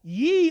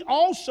 Ye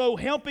also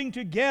helping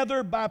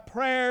together by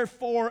prayer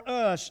for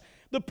us.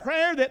 The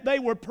prayer that they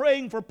were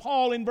praying for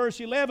Paul in verse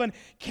 11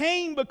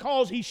 came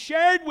because he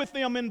shared with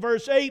them in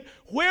verse 8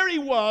 where he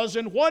was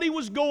and what he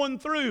was going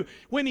through.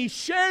 When he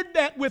shared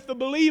that with the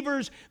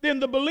believers, then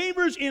the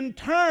believers in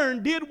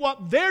turn did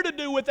what they're to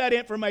do with that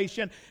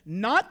information.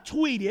 Not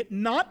tweet it,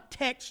 not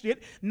text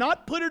it,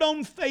 not put it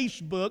on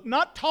Facebook,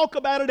 not talk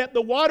about it at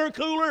the water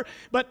cooler,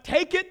 but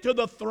take it to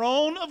the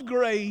throne of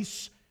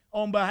grace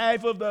on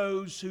behalf of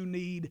those who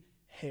need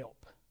help.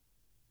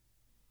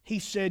 He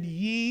said,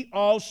 ye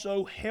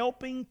also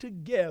helping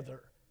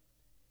together.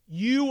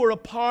 You are a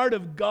part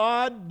of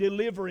God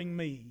delivering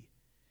me.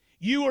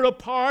 You are a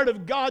part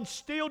of God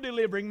still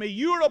delivering me.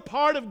 You are a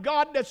part of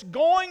God that's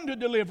going to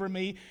deliver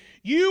me.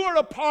 You are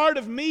a part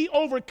of me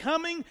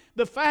overcoming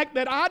the fact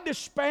that I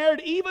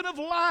despaired even of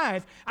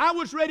life. I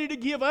was ready to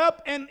give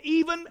up and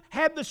even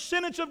had the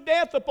sentence of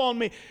death upon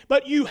me.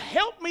 But you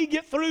helped me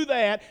get through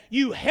that.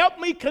 You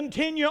helped me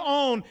continue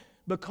on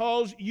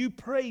because you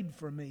prayed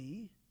for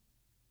me.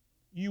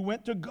 You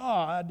went to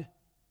God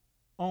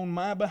on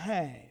my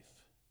behalf.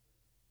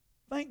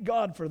 Thank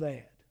God for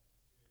that.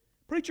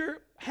 Preacher,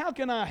 how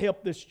can I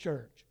help this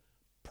church?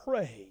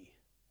 Pray.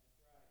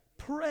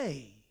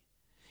 Pray.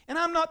 And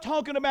I'm not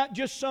talking about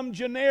just some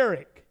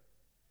generic.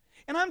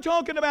 And I'm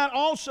talking about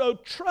also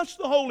trust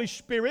the Holy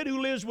Spirit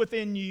who lives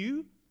within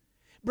you.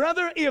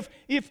 Brother, if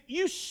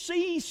you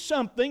see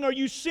something or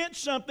you sense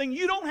something,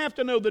 you don't have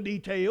to know the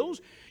details.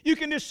 You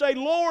can just say,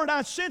 Lord,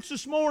 I sense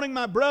this morning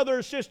my brother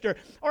or sister,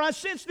 or I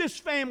sense this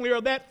family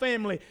or that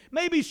family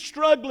maybe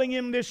struggling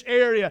in this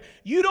area.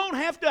 You don't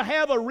have to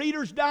have a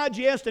Reader's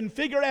Digest and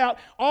figure out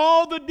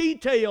all the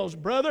details,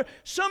 brother.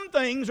 Some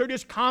things are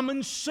just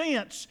common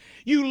sense.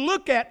 You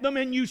look at them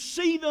and you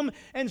see them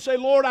and say,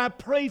 Lord, I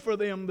pray for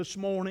them this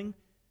morning.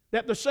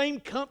 That the same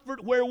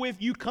comfort wherewith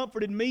you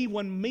comforted me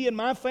when me and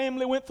my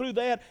family went through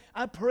that,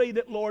 I pray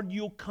that, Lord,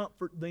 you'll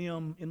comfort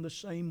them in the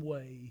same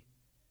way.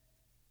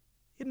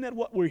 Isn't that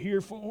what we're here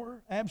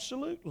for?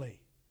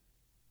 Absolutely.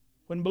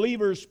 When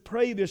believers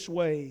pray this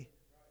way,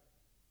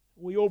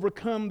 we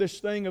overcome this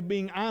thing of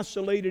being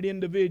isolated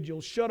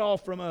individuals, shut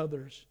off from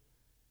others.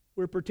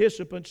 We're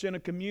participants in a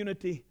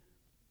community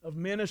of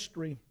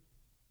ministry.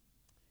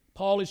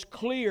 Paul is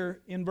clear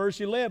in verse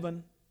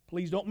 11.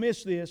 Please don't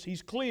miss this.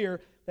 He's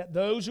clear that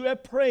those who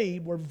have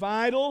prayed were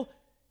vital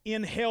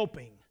in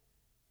helping.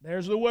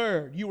 There's the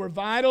word. You were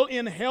vital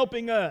in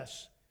helping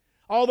us.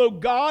 Although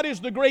God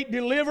is the great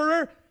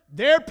deliverer,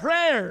 their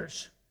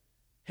prayers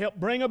help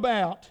bring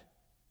about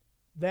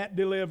that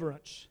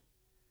deliverance.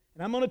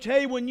 And I'm going to tell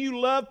you, when you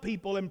love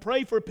people and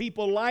pray for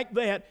people like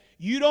that,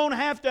 you don't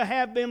have to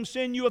have them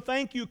send you a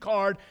thank you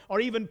card or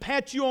even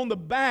pat you on the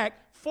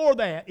back for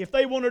that. If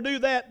they want to do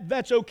that,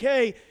 that's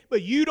okay.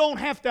 But you don't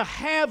have to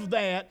have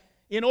that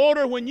in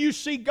order when you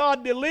see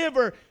God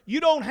deliver. You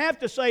don't have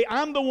to say,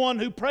 I'm the one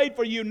who prayed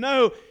for you.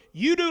 No,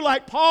 you do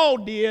like Paul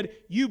did.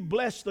 You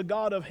bless the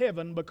God of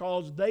heaven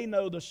because they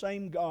know the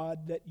same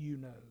God that you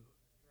know.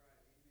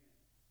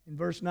 In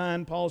verse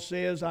 9, Paul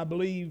says, I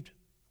believed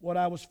what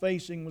I was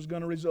facing was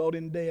going to result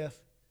in death.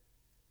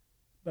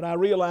 But I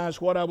realized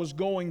what I was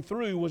going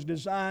through was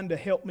designed to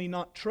help me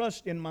not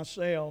trust in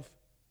myself,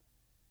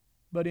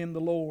 but in the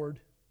Lord.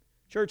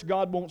 Church,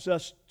 God wants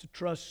us to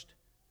trust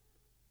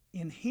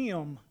in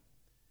Him.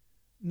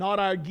 Not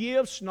our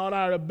gifts, not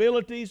our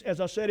abilities,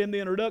 as I said in the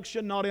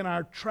introduction, not in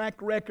our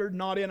track record,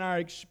 not in our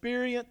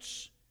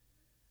experience,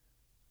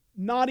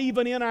 not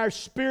even in our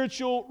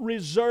spiritual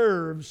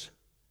reserves.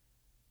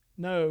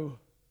 No.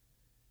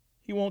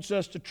 He wants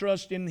us to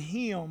trust in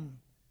Him.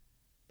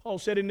 Paul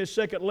said in his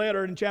second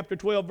letter in chapter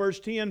 12, verse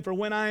 10, for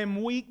when I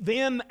am weak,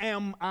 then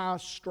am I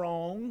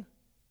strong.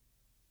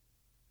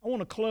 I want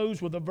to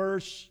close with a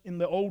verse in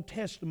the Old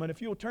Testament. If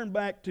you'll turn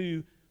back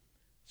to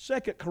 2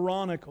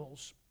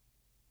 Chronicles.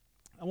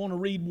 I want to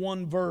read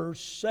one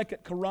verse, 2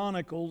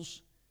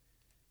 Chronicles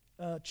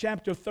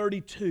chapter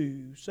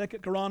 32. 2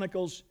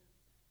 Chronicles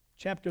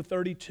chapter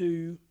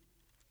 32.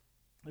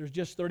 There's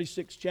just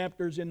 36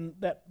 chapters in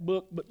that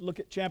book, but look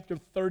at chapter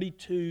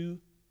 32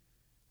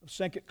 of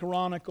 2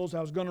 Chronicles.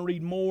 I was going to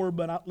read more,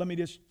 but let me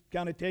just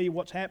kind of tell you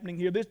what's happening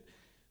here.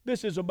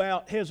 This is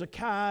about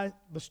Hezekiah,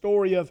 the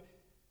story of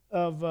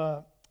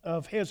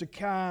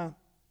Hezekiah.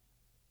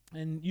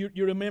 And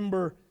you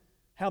remember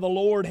how the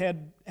Lord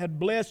had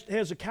blessed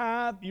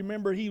Hezekiah. You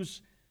remember he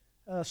was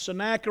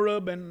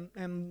Sennacherib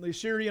and the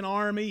Assyrian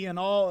army and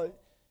all.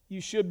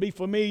 You should be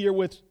familiar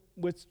with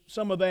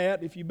some of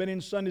that if you've been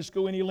in Sunday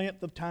school any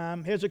length of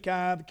time.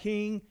 Hezekiah, the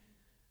king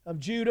of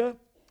Judah.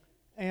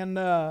 And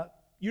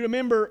you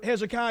remember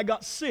Hezekiah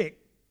got sick.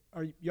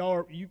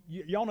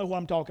 Y'all know what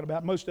I'm talking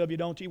about. Most of you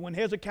don't. When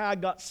Hezekiah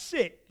got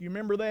sick, you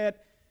remember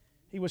that?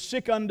 He was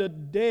sick unto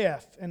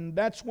death. And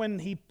that's when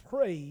he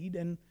prayed,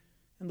 and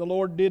the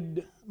Lord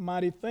did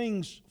mighty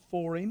things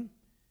for him.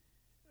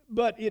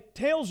 But it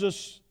tells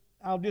us,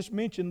 I'll just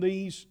mention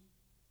these.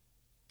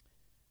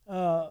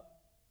 In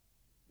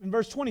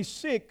verse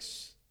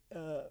 26,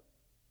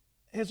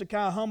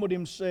 Hezekiah humbled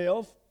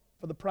himself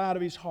for the pride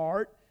of his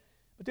heart.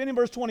 But then in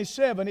verse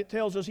 27, it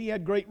tells us he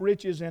had great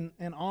riches and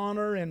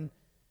honor. And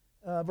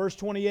verse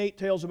 28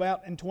 tells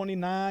about, and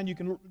 29, you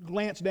can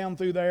glance down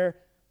through there.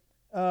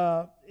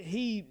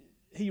 He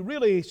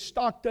really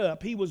stocked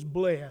up. He was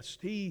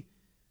blessed. If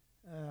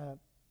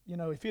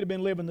he'd have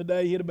been living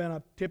today, he'd have been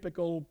a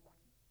typical,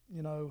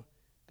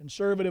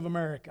 conservative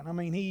American. I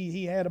mean,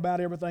 he had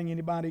about everything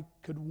anybody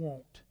could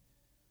want.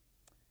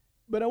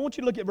 But I want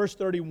you to look at verse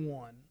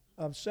 31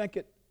 of 2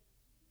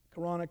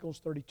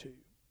 Chronicles 32.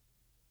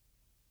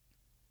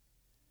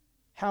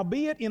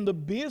 Howbeit in the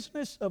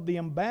business of the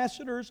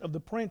ambassadors of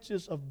the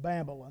princes of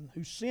Babylon,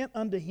 who sent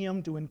unto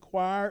him to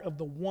inquire of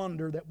the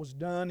wonder that was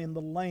done in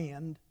the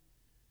land,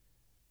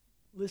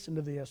 listen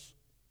to this,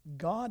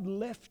 God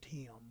left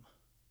him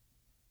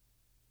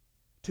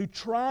to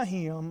try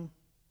him,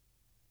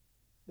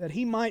 that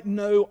he might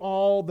know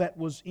all that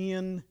was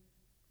in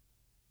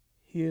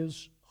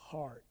his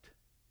heart.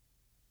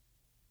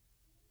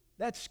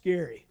 That's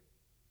scary.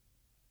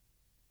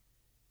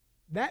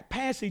 That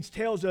passage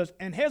tells us,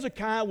 and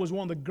Hezekiah was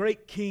one of the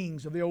great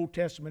kings of the Old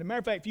Testament. As a matter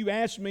of fact, if you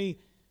ask me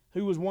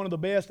who was one of the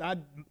best,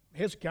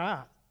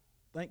 Hezekiah.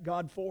 Thank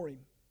God for him.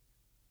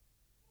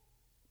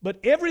 But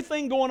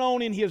everything going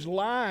on in his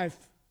life,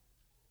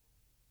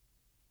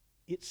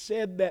 it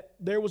said that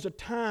there was a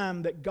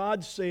time that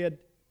God said,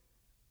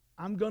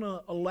 I'm going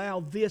to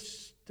allow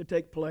this to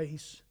take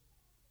place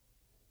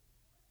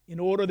in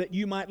order that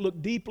you might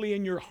look deeply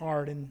in your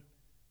heart and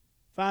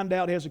find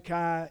out,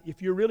 Hezekiah,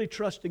 if you're really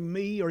trusting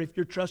me or if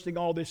you're trusting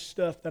all this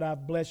stuff that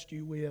I've blessed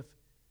you with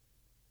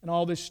and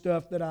all this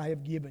stuff that I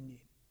have given you.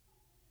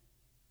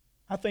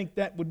 I think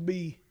that would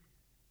be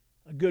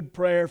a good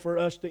prayer for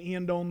us to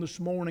end on this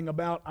morning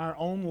about our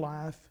own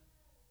life.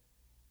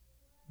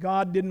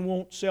 God didn't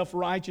want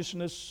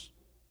self-righteousness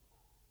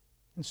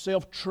and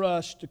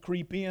self-trust to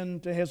creep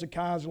into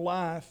Hezekiah's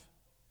life.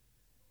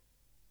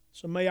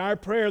 So may our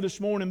prayer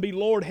this morning be,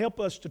 Lord, help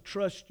us to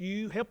trust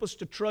you. Help us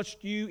to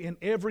trust you in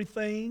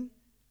everything.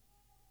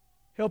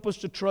 Help us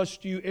to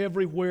trust you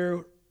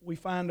everywhere we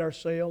find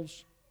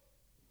ourselves.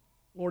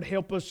 Lord,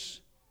 help us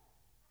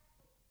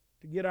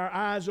to get our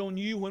eyes on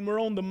you when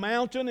we're on the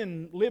mountain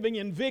and living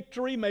in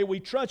victory. May we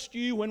trust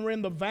you when we're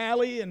in the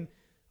valley and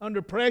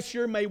under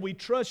pressure. May we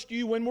trust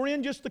you when we're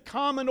in just the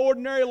common,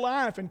 ordinary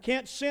life and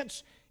can't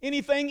sense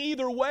anything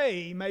either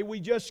way. May we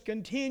just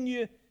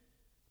continue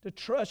to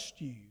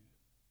trust you.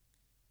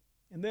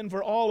 And then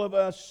for all of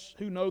us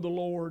who know the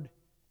Lord,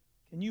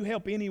 can you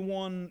help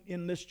anyone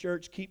in this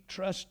church keep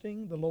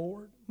trusting the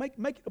Lord? Make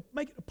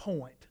it a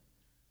point.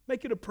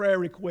 Make it a prayer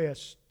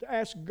request to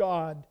ask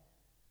God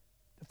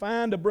to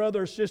find a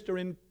brother or sister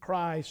in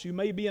Christ who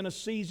may be in a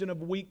season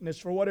of weakness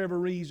for whatever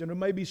reason, or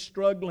may be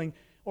struggling,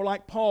 or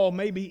like Paul,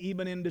 maybe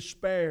even in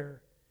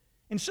despair.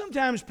 And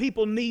sometimes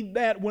people need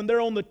that when they're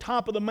on the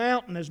top of the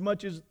mountain as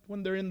much as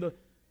when they're in the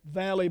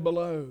valley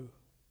below.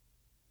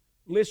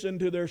 Listen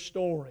to their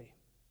story.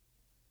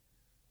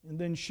 And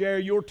then share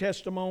your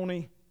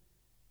testimony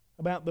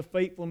about the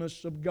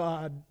faithfulness of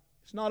God.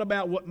 It's not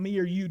about what me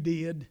or you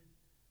did.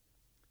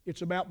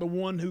 It's about the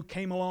one who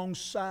came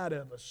alongside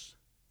of us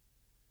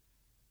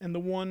and the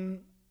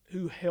one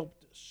who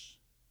helped us.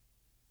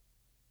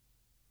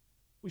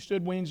 We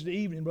stood Wednesday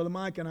evening. Brother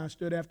Mike and I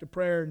stood after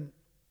prayer and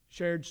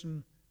shared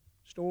some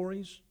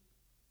stories.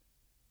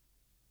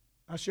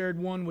 I shared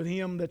one with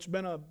him that's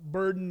been a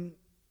burden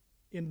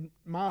in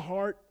my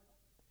heart,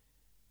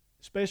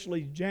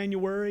 especially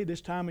January,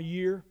 this time of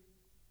year,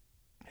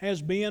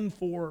 has been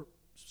for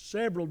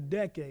several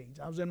decades.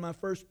 I was in my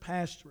first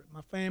pastorate.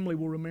 My family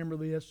will remember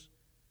this.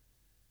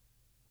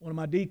 One of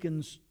my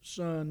deacon's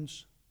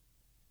sons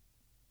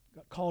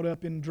got caught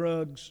up in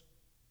drugs,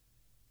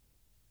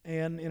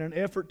 and in an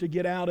effort to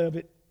get out of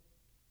it,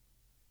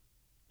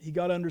 he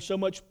got under so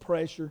much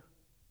pressure.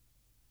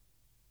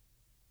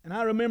 And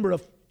I remember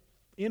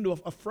into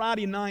a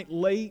Friday night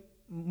late,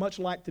 much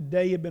like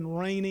today, it had been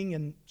raining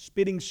and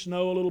spitting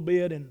snow a little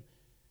bit, and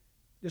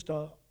just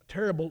a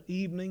terrible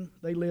evening.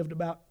 They lived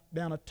about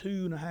down a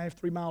 2.5,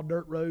 3 mile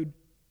dirt road.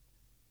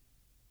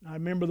 I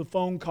remember the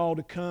phone call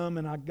to come,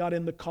 and I got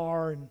in the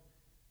car and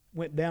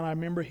went down. I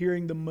remember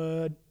hearing the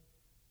mud,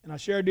 and I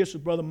shared this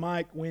with Brother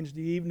Mike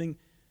Wednesday evening.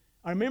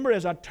 I remember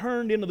as I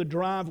turned into the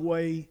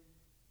driveway,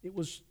 it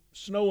was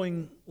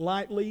snowing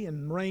lightly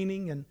and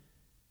raining, and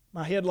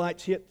my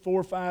headlights hit 4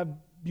 or 5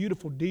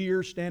 beautiful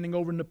deer standing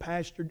over in the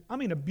pasture. I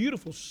mean, a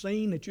beautiful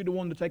scene that you'd have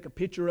wanted to take a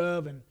picture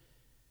of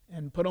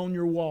and put on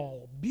your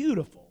wall.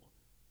 Beautiful.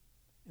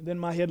 And then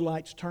my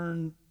headlights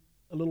turned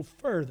a little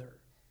further,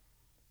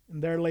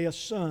 and there lay a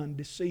son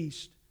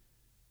deceased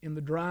in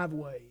the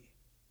driveway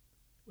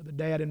with a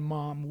dad and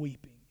mom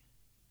weeping.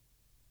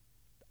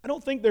 I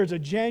don't think there's a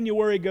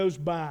January goes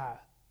by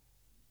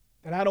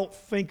that I don't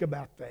think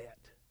about that.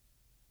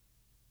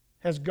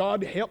 Has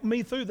God helped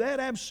me through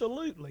that?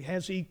 Absolutely.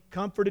 Has He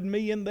comforted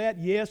me in that?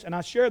 Yes. And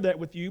I share that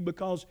with you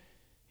because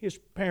his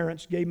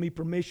parents gave me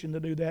permission to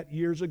do that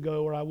years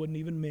ago, or I wouldn't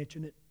even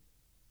mention it.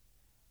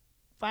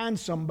 Find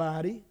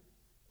somebody,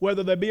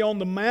 whether they be on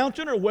the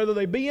mountain or whether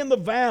they be in the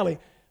valley.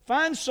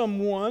 Find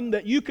someone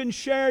that you can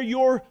share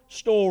your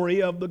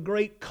story of the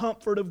great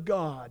comfort of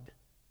God.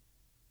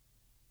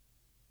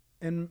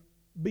 And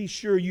be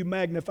sure you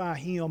magnify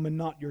Him and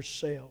not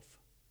yourself.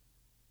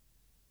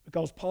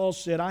 Because Paul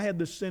said, I had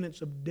the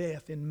sentence of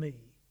death in me.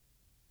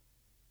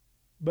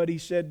 But he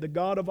said, the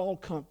God of all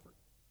comfort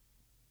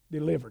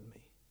delivered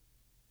me.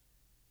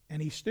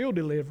 And He's still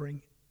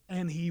delivering,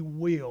 and He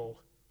will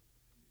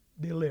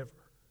deliver.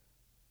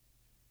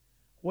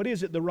 What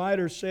is it the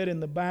writer said in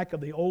the back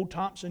of the old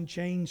Thompson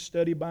Chain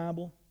Study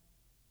Bible?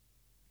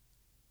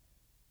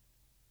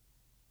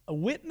 A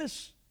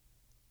witness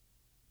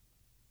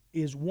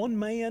is one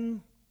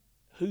man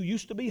who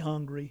used to be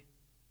hungry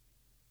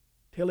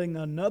telling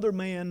another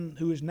man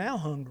who is now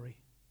hungry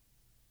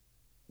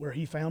where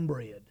he found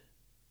bread.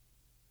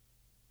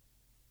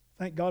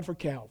 Thank God for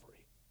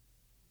Calvary.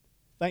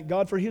 Thank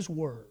God for His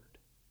Word.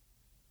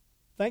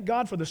 Thank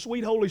God for the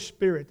sweet Holy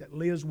Spirit that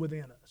lives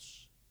within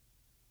us.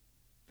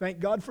 Thank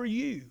God for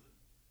you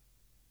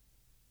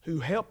who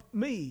help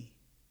me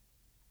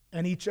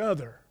and each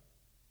other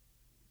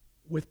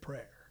with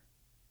prayer.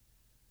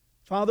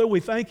 Father, we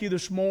thank You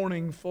this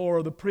morning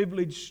for the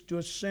privilege to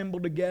assemble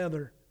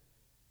together.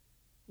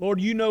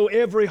 Lord, You know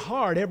every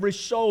heart, every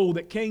soul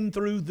that came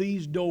through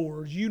these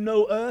doors. You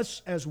know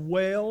us as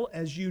well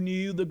as You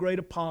knew the great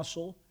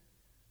apostle,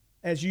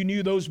 as You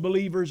knew those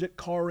believers at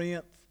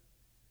Corinth.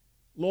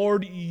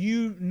 Lord,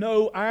 You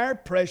know our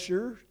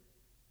pressure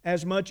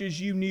as much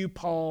as You knew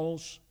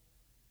Paul's.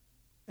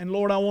 And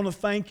Lord, I want to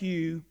thank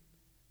You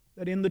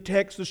that in the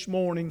text this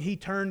morning, He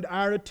turned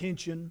our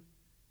attention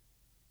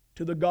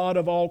to the God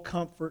of all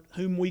comfort,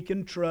 whom we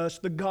can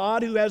trust, the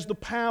God who has the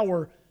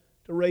power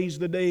to raise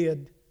the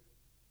dead.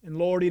 And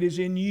Lord, it is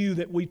in You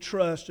that we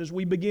trust. As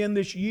we begin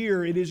this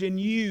year, it is in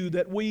You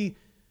that we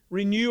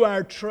renew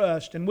our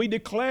trust and we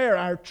declare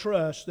our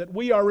trust, that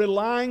we are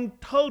relying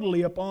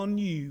totally upon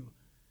You.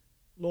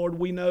 Lord,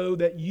 we know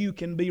that You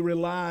can be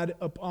relied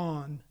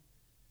upon.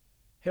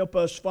 Help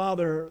us,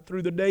 Father,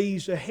 through the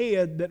days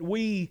ahead, that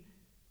we,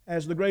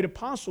 as the great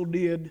apostle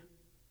did,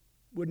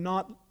 would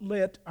not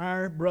let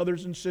our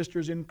brothers and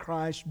sisters in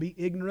Christ be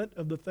ignorant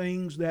of the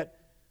things that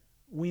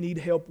we need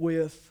help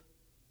with.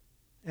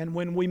 And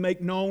when we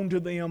make known to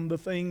them the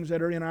things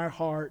that are in our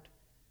heart,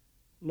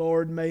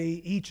 Lord, may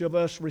each of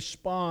us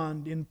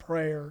respond in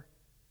prayer.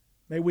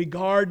 May we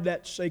guard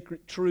that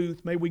sacred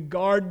truth. May we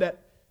guard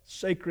that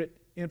sacred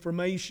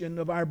information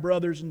of our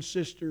brothers and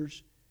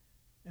sisters.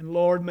 And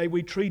Lord, may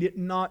we treat it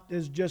not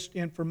as just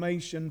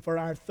information for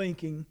our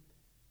thinking,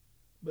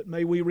 but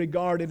may we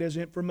regard it as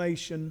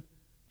information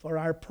for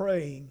our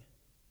praying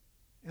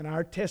and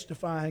our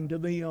testifying to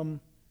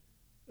them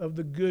of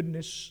the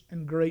goodness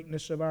and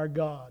greatness of our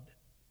God.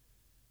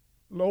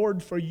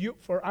 Lord,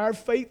 for our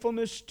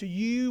faithfulness to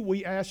You,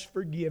 we ask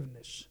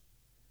forgiveness.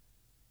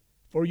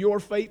 For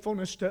Your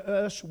faithfulness to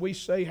us, we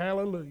say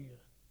hallelujah.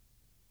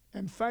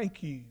 And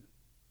thank You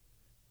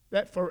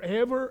that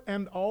forever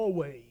and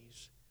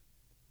always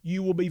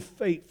You will be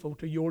faithful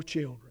to Your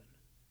children.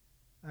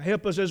 Now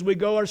help us as we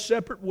go our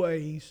separate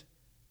ways.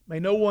 May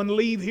no one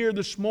leave here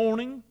this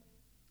morning,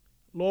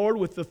 Lord,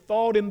 with the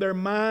thought in their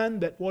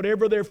mind that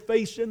whatever they're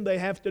facing, they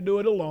have to do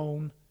it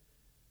alone.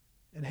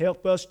 And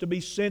help us to be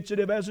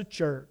sensitive as a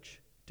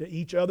church to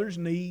each other's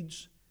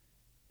needs.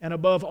 And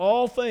above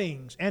all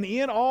things, and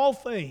in all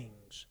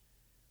things,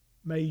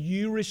 may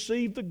You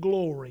receive the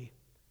glory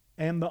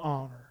and the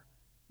honor.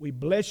 We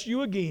bless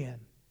You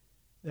again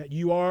that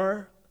You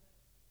are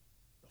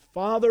the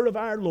Father of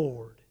our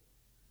Lord,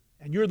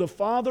 and You're the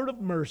Father of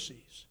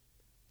mercies,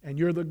 and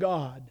You're the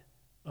God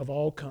of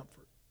all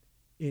comfort.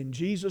 In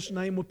Jesus'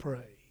 name we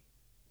pray.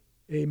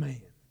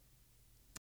 Amen.